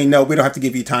 We're Disney. No, we don't have to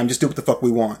give you time. Just do what the fuck we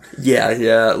want.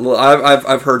 Yeah. Well,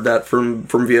 I've heard that from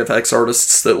VFX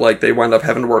artists that, like, they wind up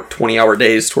having to work 20-hour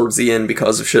days towards the end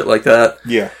because of shit like that.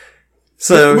 Yeah.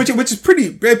 So, which is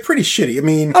pretty shitty. I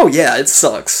mean, oh yeah, it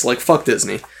sucks. Like, fuck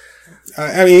Disney.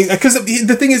 I mean, because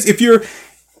the thing is, if you're,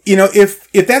 you know,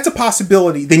 if that's a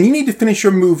possibility, then you need to finish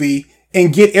your movie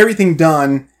and get everything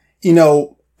done, you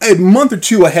know, a month or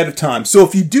 2 ahead of time. So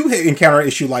if you do encounter an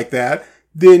issue like that,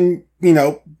 then, you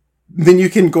know, then you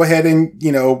can go ahead and,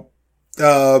 you know,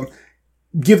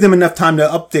 give them enough time to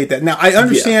update that. Now, I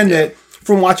understand that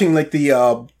from watching, like, the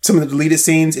some of the deleted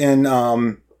scenes in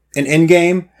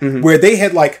Endgame, where they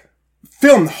had, like,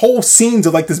 filmed whole scenes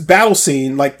of, like, this battle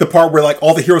scene, like the part where, like,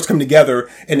 all the heroes come together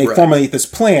and they formulate this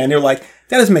plan. They're like,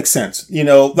 that doesn't make sense. You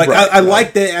know, like, I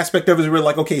like that aspect of it. Where,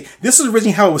 like, okay, this is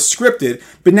originally how it was scripted,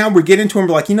 but now we're getting to it and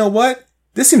we're like, you know what?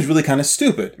 This seems really kind of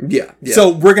stupid. Yeah. So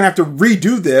we're going to have to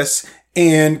redo this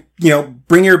and, you know,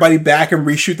 bring everybody back and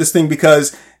reshoot this thing,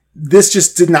 because this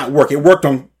just did not work. It worked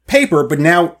on paper, but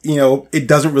now, you know, it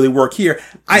doesn't really work here.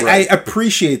 I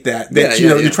appreciate that you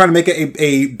know, you're trying to make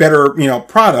a better, you know,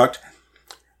 product.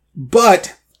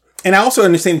 But, and I also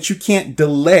understand that you can't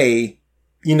delay,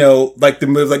 you know, like the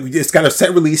move, like, it's got a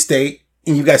set release date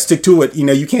and you guys stick to it. You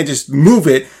know, you can't just move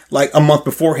it like a month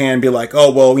beforehand and be like, oh,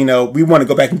 well, you know, we want to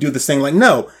go back and do this thing. Like,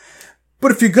 no.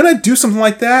 But if you're going to do something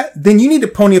like that, then you need to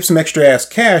pony up some extra ass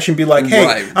cash and be like,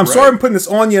 hey, I'm sorry I'm putting this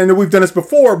on you. I know we've done this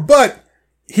before, but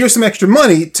here's some extra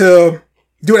money to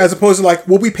do it, as opposed to like,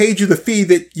 well, we paid you the fee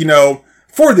that, you know,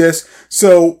 for this.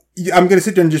 So I'm going to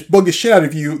sit there and just bug the shit out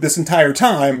of you this entire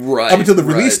time up until the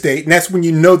release date. And that's when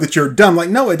you know that you're done.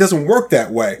 Like, no, it doesn't work that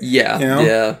way. Yeah. You know?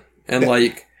 Yeah. And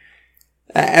like,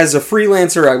 as a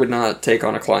freelancer, I would not take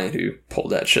on a client who pulled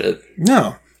that shit.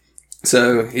 No.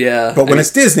 So, yeah. But when it's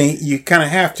Disney, you kind of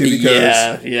have to,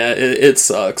 because... Yeah, it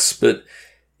sucks. But,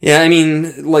 yeah, I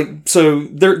mean, like, so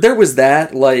there was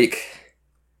that, like,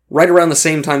 right around the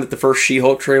same time that the first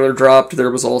She-Hulk trailer dropped,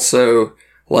 there was also,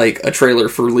 like, a trailer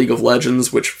for League of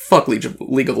Legends, which, fuck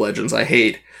League of Legends, I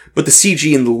hate. But the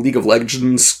CG in the League of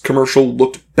Legends commercial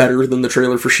looked better than the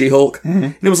trailer for She-Hulk. Mm-hmm.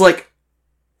 And it was like,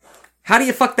 how do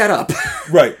you fuck that up?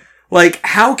 Right. Like,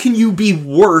 how can you be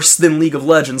worse than League of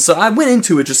Legends? So I went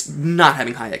into it just not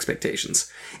having high expectations.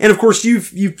 And of course,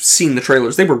 you've seen the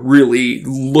trailers. They were really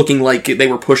looking like they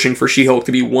were pushing for She-Hulk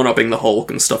to be one-upping the Hulk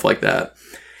and stuff like that.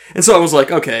 And so I was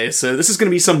like, okay, so this is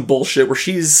gonna be some bullshit where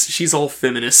she's all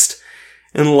feminist.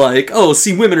 And like, oh,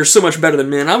 see, women are so much better than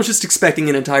men. I was just expecting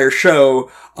an entire show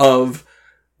of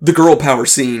the girl power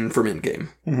scene from Endgame.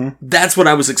 Mm-hmm. That's what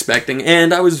I was expecting,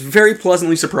 and I was very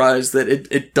pleasantly surprised that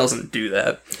it doesn't do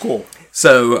that. Cool.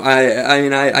 So, I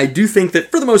mean, I do think that,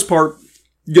 for the most part,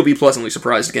 you'll be pleasantly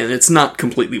surprised again. It's not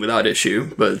completely without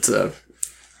issue, but...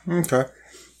 Okay.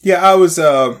 Yeah, I was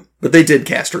But they did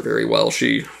cast her very well.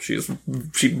 She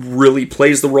really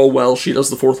plays the role well. She does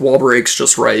the fourth wall breaks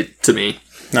just right to me.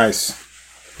 Nice.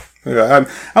 Yeah,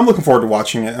 I'm looking forward to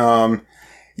watching it. I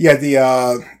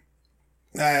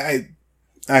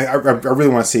really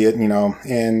want to see it,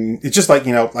 and it's just like,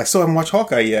 I still haven't watched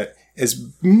Hawkeye yet. As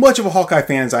much of a Hawkeye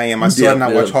fan as I am, I still have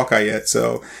not watched Hawkeye yet.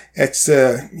 So it's,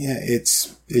 it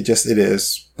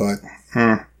is, but,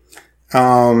 but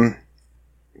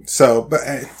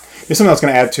there's something I was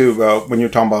going to add too, when you're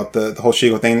talking about the whole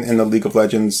She-Hulk thing in the League of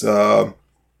Legends, that's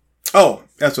what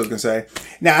I was going to say.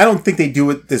 Now, I don't think they do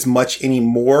it as much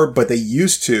anymore, but they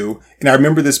used to. And I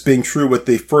remember this being true with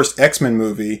the first X-Men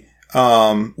movie,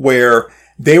 where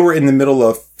they were in the middle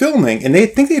of filming, and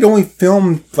they'd only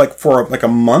filmed for a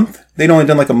month. They'd only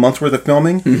done a month's worth of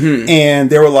filming. Mm-hmm. And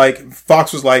they were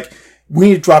Fox was like, we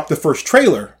need to drop the first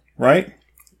trailer, right?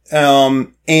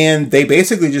 And they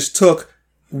basically just took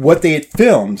what they had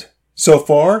filmed so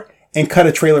far and cut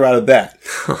a trailer out of that.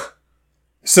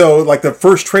 So, the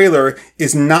first trailer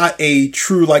is not a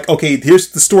true, okay,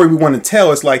 here's the story we want to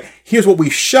tell. It's here's what we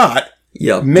shot.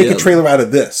 Make a trailer out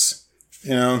of this,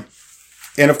 And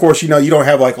of course, you don't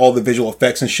have, all the visual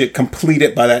effects and shit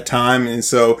completed by that time. And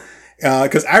so,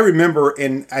 because I remember,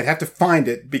 and I'd have to find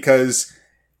it because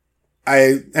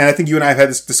I think you and I have had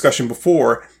this discussion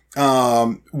before,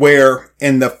 where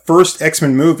in the first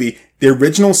X-Men movie, the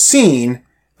original scene,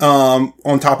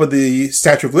 on top of the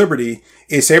Statue of Liberty,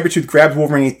 is Sabretooth grabs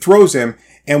Wolverine, he throws him,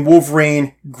 and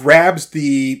Wolverine grabs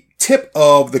the tip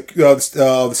of the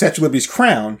Statue of Liberty's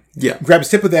crown, grabs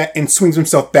the tip of that and swings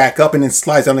himself back up and then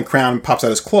slides down the crown and pops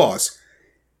out his claws.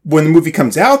 When the movie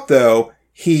comes out, though,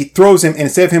 he throws him, and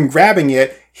instead of him grabbing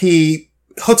it, he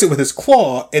hooks it with his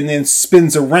claw and then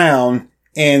spins around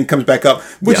and comes back up,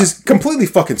 which is completely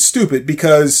fucking stupid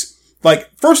because,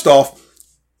 first off,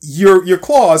 your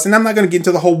claws, and I'm not going to get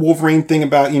into the whole Wolverine thing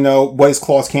about, what his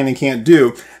claws can and can't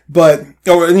do, but,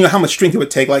 or, how much strength it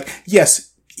would take. Yes,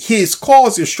 his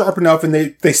claws are sharp enough and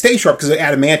they stay sharp because they're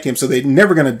adamantium, so they're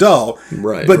never going to dull.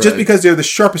 Right. But just because they're the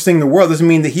sharpest thing in the world doesn't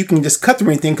mean that you can just cut through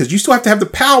anything, because you still have to have the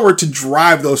power to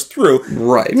drive those through.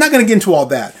 Right. I'm not going to get into all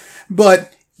that.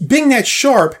 But being that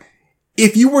sharp,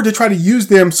 if you were to try to use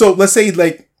them, so let's say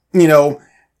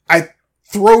I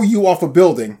throw you off a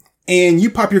building, and you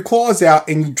pop your claws out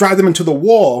and you drive them into the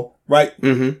wall, right?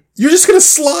 Mm-hmm. You're just going to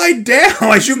slide down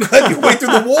as you cut your way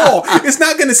through the wall. It's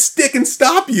not going to stick and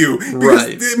stop you. Because,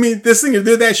 this thing,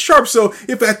 they're that sharp. So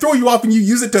if I throw you off and you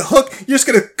use it to hook, you're just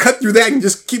going to cut through that and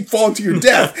just keep falling to your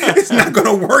death. It's not going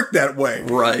to work that way.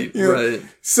 Right, right.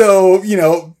 So,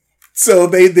 so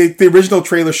the original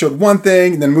trailer showed one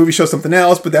thing, and then the movie showed something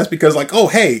else, but that's because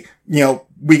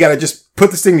we got to just put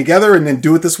this thing together and then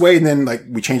do it this way, and then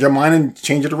we change our mind and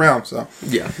change it around. So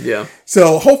yeah.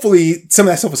 So hopefully some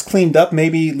of that stuff was cleaned up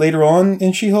maybe later on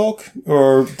in She-Hulk,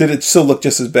 or did it still look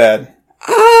just as bad?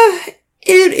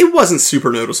 It wasn't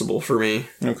super noticeable for me.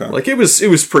 Okay. It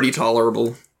was pretty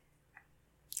tolerable.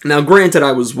 Now, granted,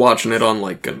 I was watching it on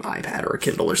an iPad or a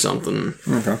Kindle or something.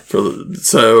 Okay.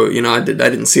 So I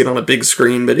didn't see it on a big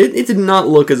screen, but it did not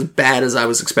look as bad as I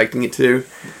was expecting it to.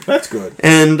 That's good.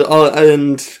 And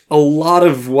a lot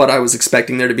of what I was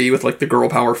expecting there to be with the girl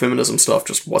power feminism stuff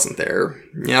just wasn't there.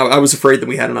 I was afraid that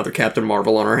we had another Captain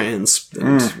Marvel on our hands,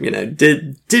 and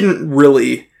didn't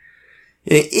really.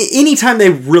 Anytime they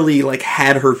really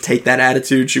had her take that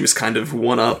attitude, she was kind of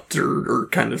one-upped or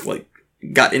kind of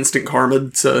got instant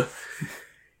karma, so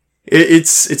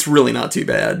it's really not too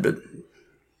bad. But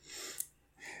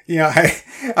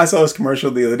I saw this commercial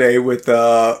the other day with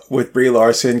Brie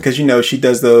Larson, because she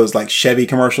does those Chevy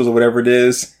commercials or whatever it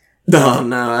is. No,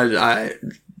 I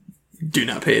do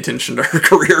not pay attention to her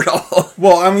career at all.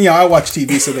 Well, I watch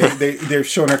TV, so they're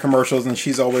showing her commercials, and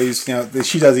she's always,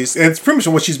 she does these, and it's pretty much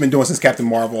what she's been doing since Captain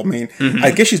Marvel.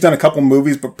 I guess she's done a couple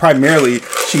movies, but primarily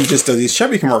she just does these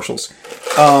Chevy commercials.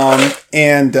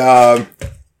 And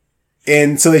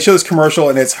so they show this commercial,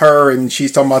 and it's her, and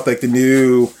she's talking about the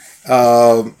new,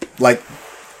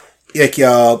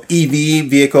 EV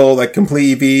vehicle,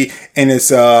 complete EV, and it's,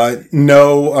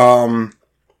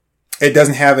 it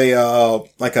doesn't have a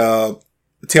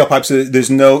tailpipe, so there's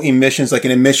no emissions,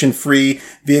 an emission-free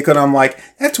vehicle. And I'm like,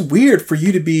 that's weird for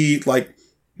you to be,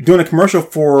 doing a commercial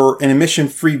for an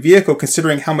emission-free vehicle,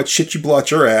 considering how much shit you blow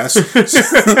out your ass.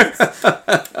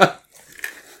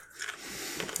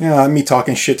 Me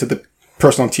talking shit to the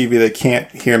person on TV that can't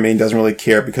hear me and doesn't really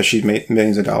care because she's made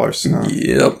millions of dollars. So.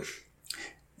 Yep.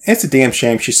 It's a damn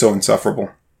shame she's so insufferable.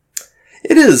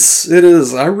 It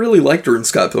is. I really liked her in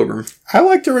Scott Pilgrim. I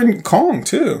liked her in Kong,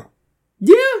 too.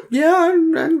 Yeah,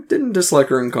 I didn't dislike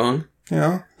her in Kong.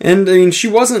 Yeah. And, she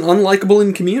wasn't unlikable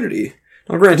in Community.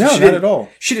 Well, granted, No, not at all.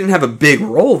 She didn't have a big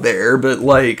role there, but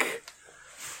like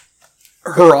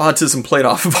her autism played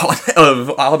off of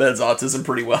Abed's autism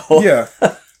pretty well. Yeah.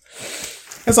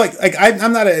 It's like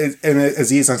I'm not an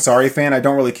Aziz Ansari fan. I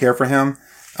don't really care for him.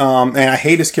 And I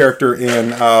hate his character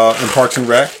in Parks and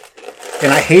Rec.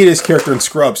 And I hate his character in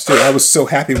Scrubs too. I was so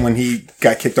happy when he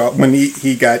got kicked off, when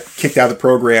he got kicked out of the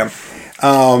program.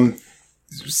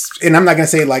 And I'm not going to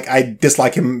say like I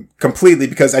dislike him completely,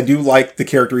 because I do like the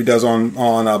character he does on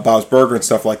Bob's Burger and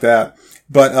stuff like that.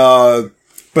 But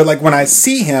like when I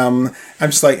see him,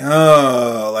 I'm just like,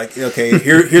 oh, like, okay,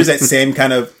 here's that same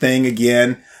kind of thing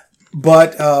again.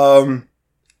 But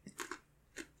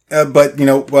you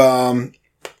know,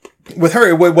 with her,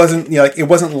 it wasn't, you know, like, it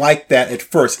wasn't like that at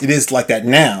first. It is like that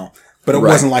now, but it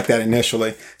wasn't like that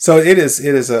initially. So it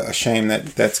is a shame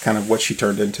that that's kind of what she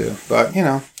turned into. But, you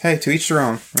know, hey, to each their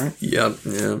own, right? Yeah.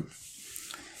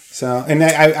 So, and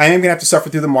I am going to have to suffer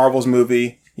through the Marvels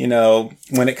movie, you know,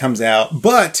 when it comes out.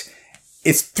 But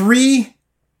it's 3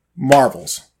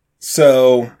 Marvels.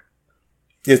 So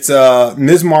it's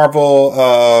Ms.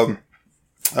 Marvel,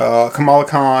 Kamala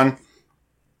Khan,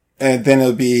 and then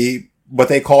it'll be what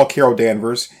they call Carol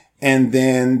Danvers, and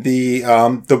then the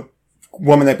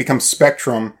woman that becomes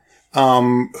Spectrum,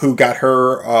 who got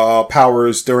her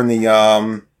powers during the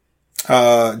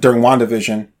during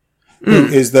WandaVision, who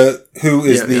is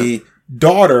the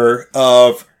daughter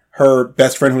of her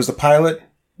best friend who was the pilot.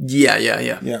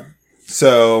 Yeah.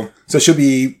 So she'll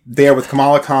be there with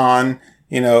Kamala Khan,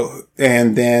 you know,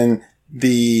 and then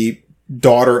the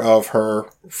daughter of her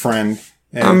friend.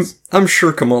 I'm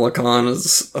sure Kamala Khan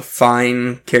is a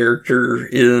fine character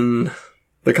in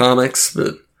the comics,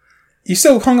 but you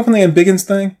still hung up on the Ambiggins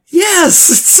thing? Yes,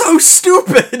 it's so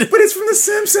stupid. But it's from The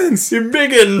Simpsons.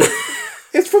 Ambiggin.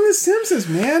 It's from The Simpsons,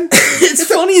 man. It's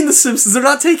funny in The Simpsons. They're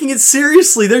not taking it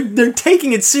seriously. They're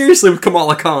taking it seriously with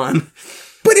Kamala Khan.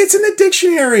 But it's in the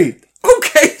dictionary.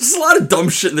 Okay, there's a lot of dumb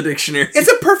shit in the dictionary.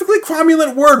 It's a perfectly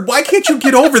cromulent word. Why can't you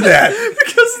get over that?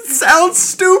 Because it sounds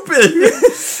stupid.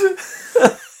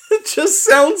 It just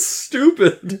sounds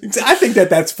stupid. I think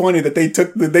that's funny that they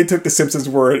took the Simpsons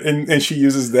word and she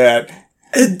uses that.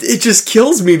 It just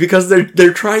kills me because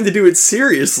they're trying to do it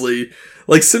seriously.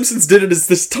 Like Simpsons did it as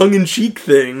this tongue-in-cheek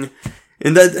thing.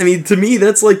 And that, I mean, to me,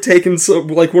 that's like taking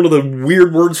like one of the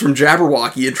weird words from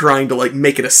Jabberwocky and trying to like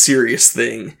make it a serious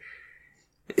thing.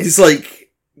 It's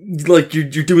like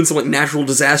you're doing some like natural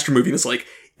disaster movie and it's like,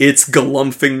 it's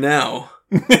galumphing now.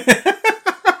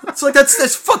 It's like,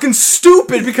 that's fucking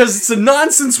stupid because it's a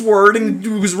nonsense word and it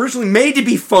was originally made to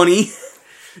be funny.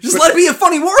 Just let it be a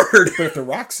funny word. But if The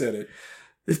Rock said it.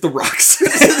 If The Rock said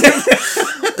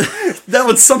it, that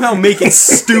would somehow make it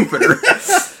stupider.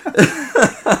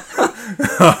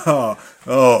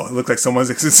 Oh, it looks like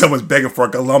someone's begging for a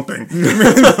galumping.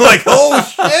 Like, oh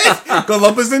shit,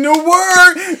 galump is the new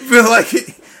word. Feel like,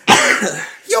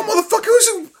 yo,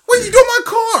 motherfucker, what are you doing in my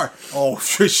car? Oh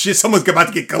shit, someone's about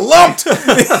to get galumped.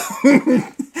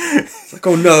 It's like,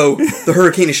 oh no, the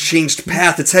hurricane has changed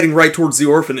path. It's heading right towards the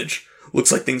orphanage.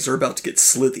 Looks like things are about to get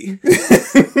slithy.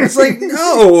 It's like,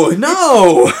 no.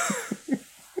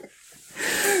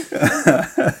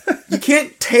 You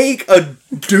can't take a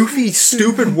doofy,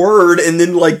 stupid word and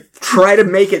then, like, try to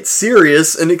make it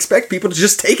serious and expect people to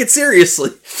just take it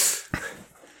seriously.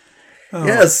 Oh.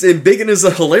 Yes, Ambiggin is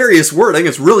a hilarious word. I think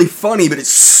it's really funny, but it's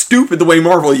stupid the way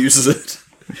Marvel uses it.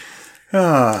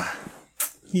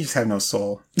 You just have no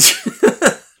soul. That's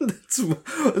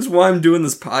why I'm doing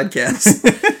this podcast.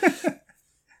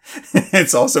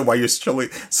 It's also why you're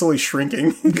slowly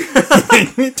shrinking.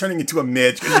 Turning into a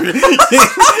midge.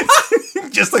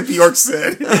 Just like Bjork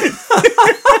said.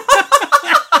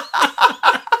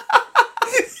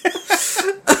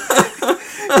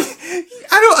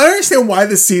 I understand why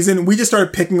this season we just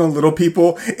started picking on little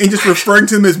people and just referring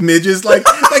to them as midges. Like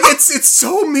it's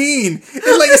so mean.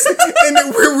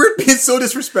 And we're being so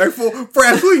disrespectful for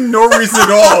absolutely no reason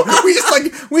at all. We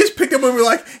just picked up and we're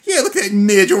like, yeah, look at that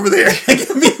midge over there.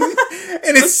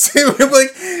 And it's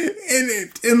like,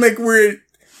 and like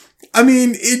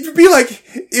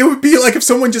it would be like if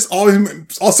someone just all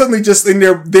suddenly just in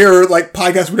their like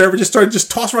podcast, whatever, just started just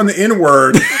toss around the N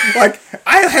word. Like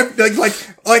I have like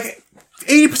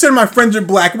 80% of my friends are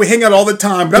black. We hang out all the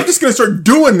time, but I'm just going to start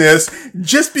doing this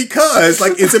just because,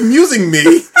 like, it's amusing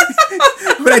me.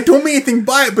 But I don't mean anything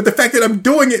by it. But the fact that I'm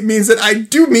doing it means that I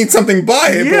do mean something by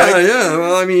it. Yeah, yeah.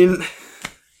 Well, I mean,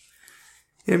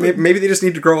 yeah, maybe they just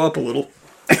need to grow up a little.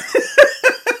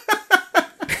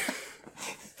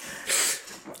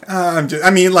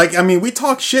 We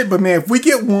talk shit, but man, if we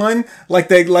get one like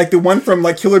the one from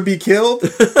like Kill or Be Killed,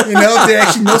 you know, if they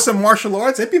actually know some martial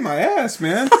arts, that'd be my ass,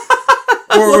 man.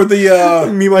 or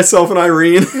the Me, Myself, and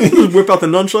Irene whip out the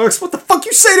nunchucks. What the fuck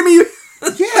you say to me?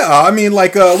 Yeah, I mean,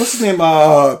 like, what's his name?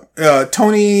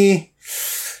 Tony.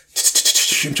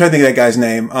 I'm trying to think of that guy's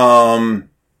name.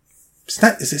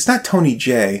 It's not Tony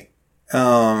J.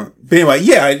 But anyway,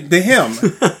 yeah, him.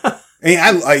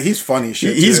 And he's funny as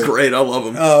shit. He's great. I love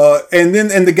him.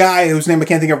 And the guy whose name I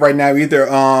can't think of right now either.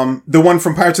 The one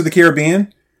from Pirates of the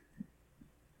Caribbean.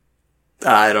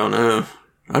 I don't know.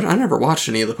 I never watched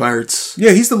any of the Pirates.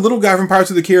 Yeah, he's the little guy from Pirates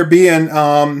of the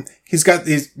Caribbean. He's got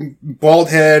his bald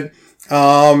head.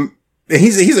 And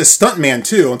he's a stuntman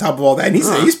too. On top of all that, and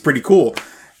he's pretty cool.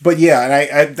 But yeah,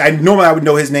 and I normally I would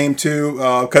know his name too,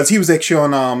 because he was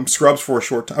actually on Scrubs for a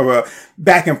short time.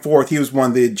 Back and forth, he was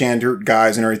one of the janitor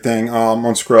guys and everything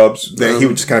on Scrubs. He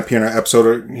would just kind of appear in an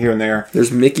episode here and there.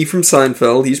 There's Mickey from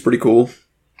Seinfeld. He's pretty cool.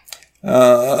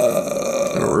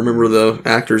 I don't remember the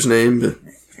actor's name, but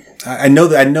I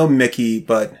know Mickey,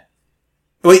 but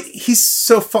wait, he's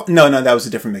so fun. No, that was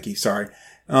a different Mickey. Sorry.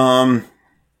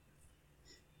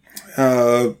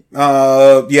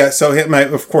 Yeah, so him,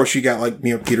 of course you got like,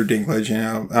 Peter Dinklage,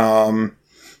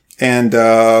 and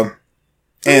I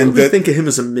don't really think of him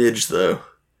as a midge though.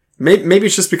 Maybe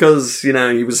it's just because, he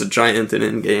was a giant in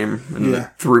Endgame and it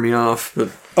threw me off,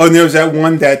 but. Oh, and there's that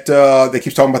one that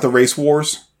keeps talking about the race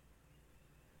wars.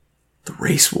 The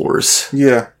race wars?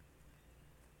 Yeah.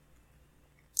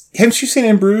 Haven't you seen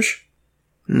In Bruges?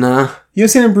 Nah. You haven't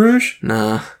seen In Bruges?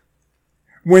 Nah.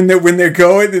 When they're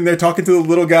going and they're talking to the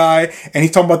little guy and he's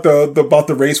talking about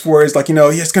the race wars, like,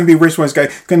 it's going to be a race wars guy.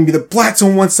 It's going to be the blacks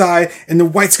on one side and the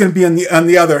whites going to be on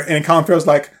the other. And Colin Farrell's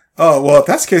like, oh, well, if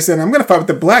that's the case, then I'm going to fight with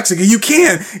the blacks. Like, you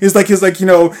can't. It's like,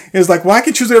 well, I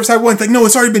can choose whatever side I want. It's like, no,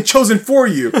 it's already been chosen for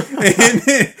you. and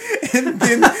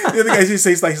then the other guy just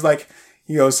says,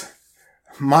 he goes,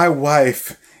 my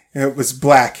wife was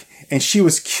black and she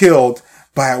was killed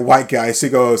by a white guy. So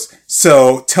he goes,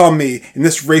 so tell me, in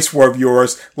this race war of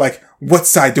yours, what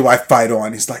side do I fight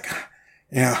on? He's like,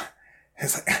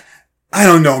 it's like, I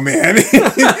don't know, man.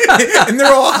 And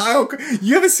they're all high.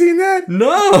 You haven't seen that? No.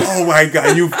 Oh my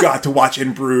God. You've got to watch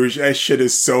In Bruges. That shit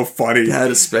is so funny. That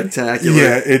is spectacular.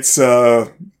 Yeah, it's,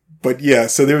 but yeah,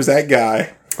 so there was that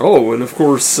guy. Oh, and of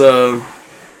course, the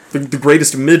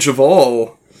greatest midge of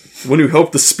all, the one who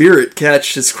helped the spirit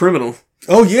catch his criminal.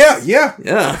 Oh, yeah. Yeah.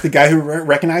 The guy who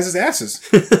recognizes asses.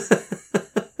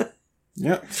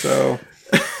 Yep, so.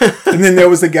 And then there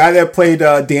was the guy that played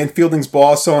Dan Fielding's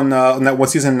boss on that one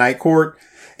season of Night Court.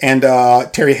 And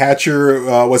Terry Hatcher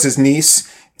was his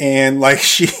niece. And,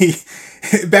 she...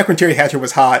 Back when Terry Hatcher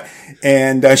was hot.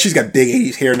 And she's got big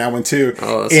 80s hair now one too.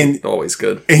 Oh, that's always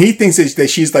good. And he thinks that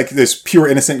she's like this pure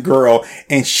innocent girl.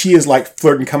 And she is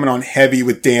flirting, coming on heavy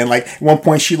with Dan. At one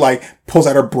point she pulls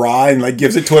out her bra and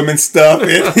gives it to him and stuff.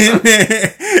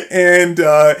 And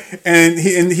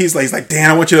he's like,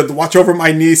 Dan, I want you to watch over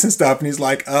my niece and stuff. And he's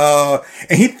like,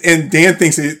 and Dan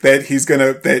thinks that she's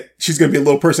gonna be a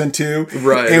little person too.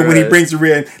 Right. And when he brings her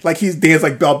in, Dan's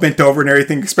all bent over and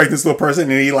everything, expecting this little person.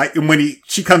 And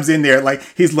she comes in there,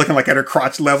 he's looking at her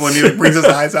crotch level and he brings his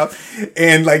eyes up.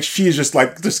 And she's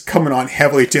just coming on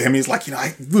heavily to him. He's like,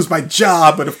 I lose my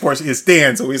job. But of course it's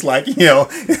Dan. So he's like, I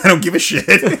don't give a shit.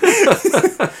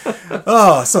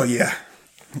 Oh, so yeah.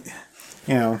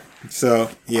 So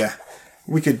yeah.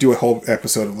 We could do a whole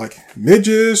episode of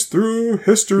midges through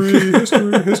history.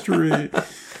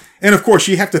 And of course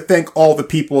you have to thank all the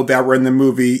people that were in the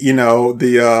movie,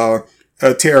 the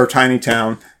Terror of Tiny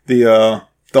Town, the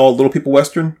All Little People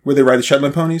Western, where they ride the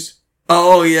Shetland ponies.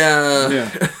 Oh, yeah.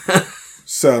 Yeah.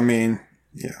 So, I mean,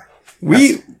 yeah.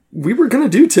 We were going to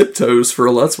do Tiptoes for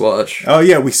a Let's Watch. Oh,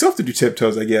 yeah. We still have to do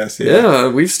Tiptoes, I guess. Yeah,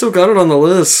 we've still got it on the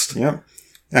list. Yep.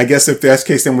 I guess if that's the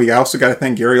case, then we also got to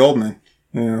thank Gary Oldman.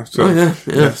 So, oh,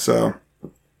 yeah. So,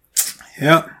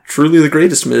 yeah. Truly the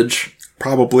greatest midge.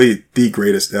 Probably the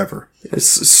greatest ever. It's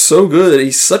so good.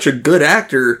 He's such a good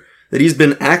actor that he's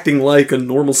been acting like a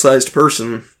normal-sized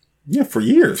person. Yeah, for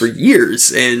years.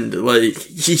 And,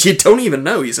 you don't even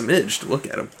know he's a midge to look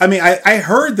at him. I mean, I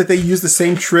heard that they use the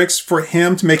same tricks for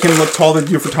him to make him look taller than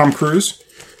they do for Tom Cruise.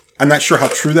 I'm not sure how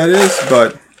true that is,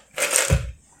 but...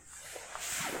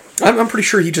 I'm pretty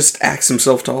sure he just acts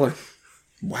himself taller.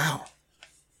 Wow.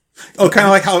 Oh, kind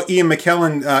of like how Ian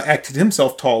McKellen acted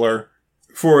himself taller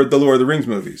for the Lord of the Rings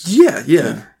movies. Yeah.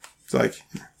 It's like...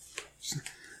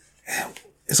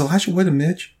 Is Elijah Wood a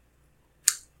midge?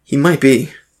 He might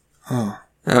be. Oh.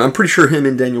 I'm pretty sure him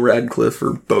and Daniel Radcliffe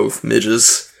are both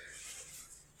midges.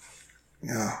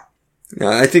 Yeah.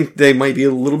 I think they might be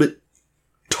a little bit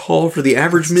tall for the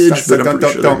average midge, but I'm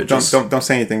pretty sure they're midges. Don't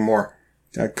say anything more.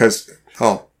 Because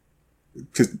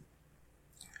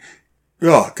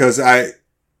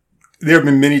there have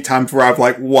been many times where I've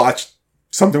like watched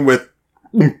something with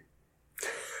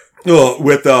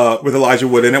Elijah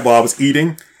Wood in it while I was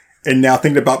eating, and now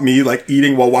thinking about me like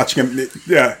eating while watching him.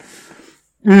 Yeah.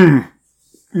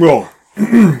 Well,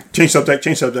 change subject.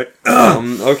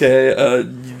 Okay.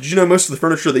 Did you know most of the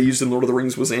furniture they used in Lord of the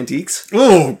Rings was antiques?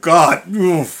 Oh God.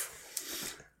 Oof.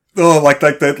 Oh, like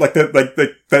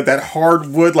that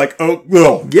hardwood, like oak.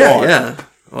 Oh, yeah, God. yeah.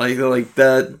 Like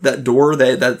that door.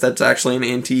 That's actually an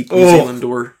antique New Zealand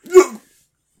door.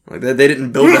 Like they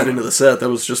didn't build that into the set. That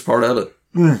was just part of it.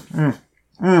 Let's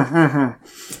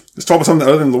talk about something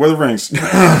other than Lord of the Rings.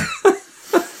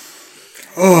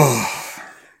 Oh.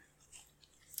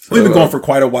 We've been going for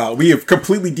quite a while. We have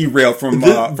completely derailed from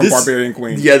Barbarian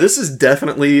Queen. Yeah, this is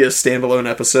definitely a standalone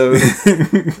episode.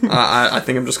 I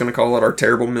think I'm just going to call it our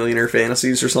terrible Millionaire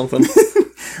Fantasies or something.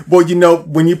 Well,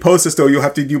 when you post this, though, you'll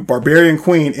have to do Barbarian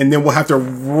Queen, and then we'll have to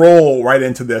roll right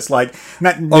into this. Like,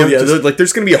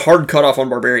 there's going to be a hard cutoff on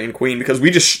Barbarian Queen, because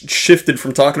we just shifted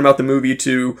from talking about the movie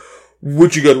to,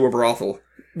 would you go to a brothel?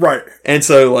 Right. And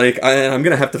so, I'm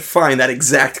going to have to find that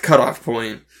exact cutoff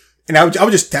point. And I would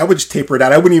just taper it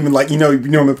out. I wouldn't even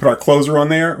we put our closer on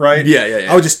there, right? Yeah.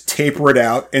 I would just taper it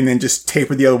out and then just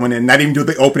taper the other one in. Not even do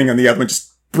the opening on the other one.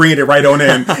 Just bring it right on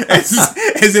in. as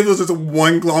if it was just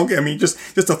one long,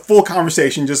 just a full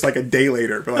conversation just like a day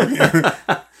later. But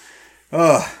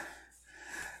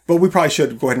but we probably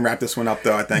should go ahead and wrap this one up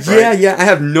though, I think, right? Yeah. I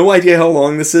have no idea how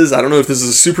long this is. I don't know if this is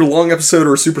a super long episode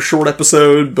or a super short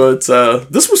episode, but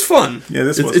this was fun. Yeah,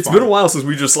 It's been a while since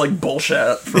we just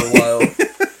bullshit for a while.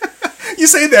 You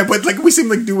say that, but we seem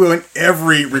like do it in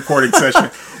every recording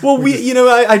session. Well,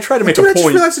 I try to make a point. I just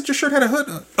realized that your shirt had a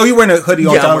hood. Oh, you're wearing a hoodie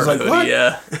all the time. I was like, what?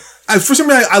 Yeah. For some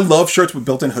reason, I love shirts with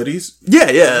built-in hoodies.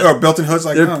 Yeah. Or built-in hoods.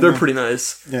 They're pretty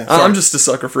nice. Yeah, I'm just a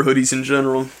sucker for hoodies in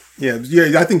general. Yeah.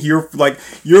 I think you're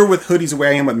with hoodies the way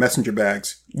I am with messenger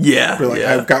bags. Yeah.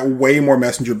 I've got way more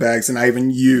messenger bags than I even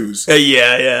use.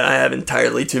 Yeah. I have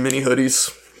entirely too many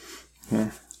hoodies.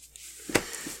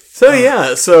 So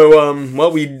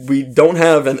we don't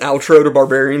have an outro to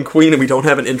Barbarian Queen, and we don't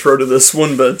have an intro to this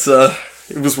one, but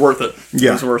it was worth it.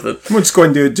 Yeah. It was worth it. We'll just go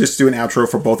ahead and do an outro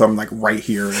for both of them, right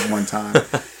here at one time.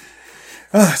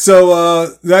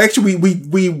 Actually,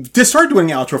 we just started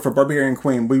doing an outro for Barbarian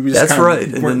Queen. We just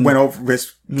went over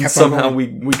this. Somehow we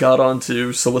got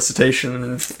onto solicitation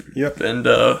and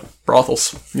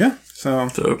brothels. Yeah.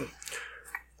 So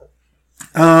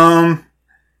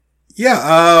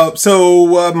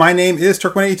my name is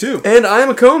Turk182. And I am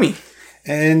a Comey.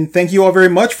 And thank you all very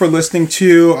much for listening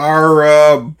to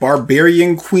our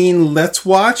Barbarian Queen Let's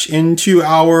Watch into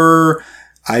our,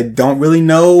 I don't really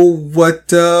know what,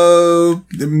 the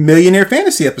Millionaire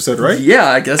Fantasy episode, right? Yeah,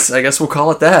 I guess we'll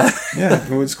call it that. Yeah,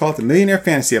 we'll just call it the Millionaire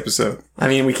Fantasy episode. I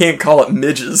mean, we can't call it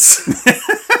midges.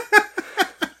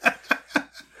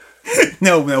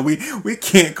 No, we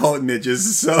can't call it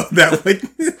midges, so that would...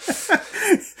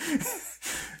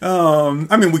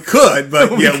 we could,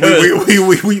 but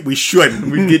we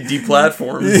shouldn't. We'd get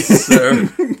deplatformed, so...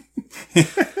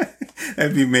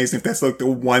 That'd be amazing if that's the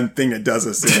one thing that does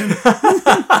us in.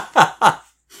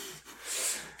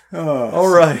 All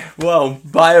right. Well,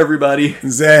 bye, everybody.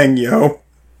 Zang, yo.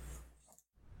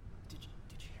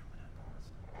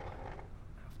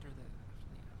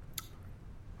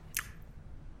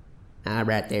 All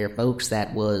right there, folks.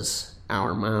 That was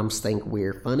Our Moms Think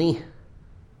We're Funny.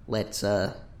 Let's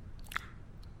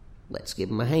give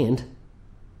them a hand.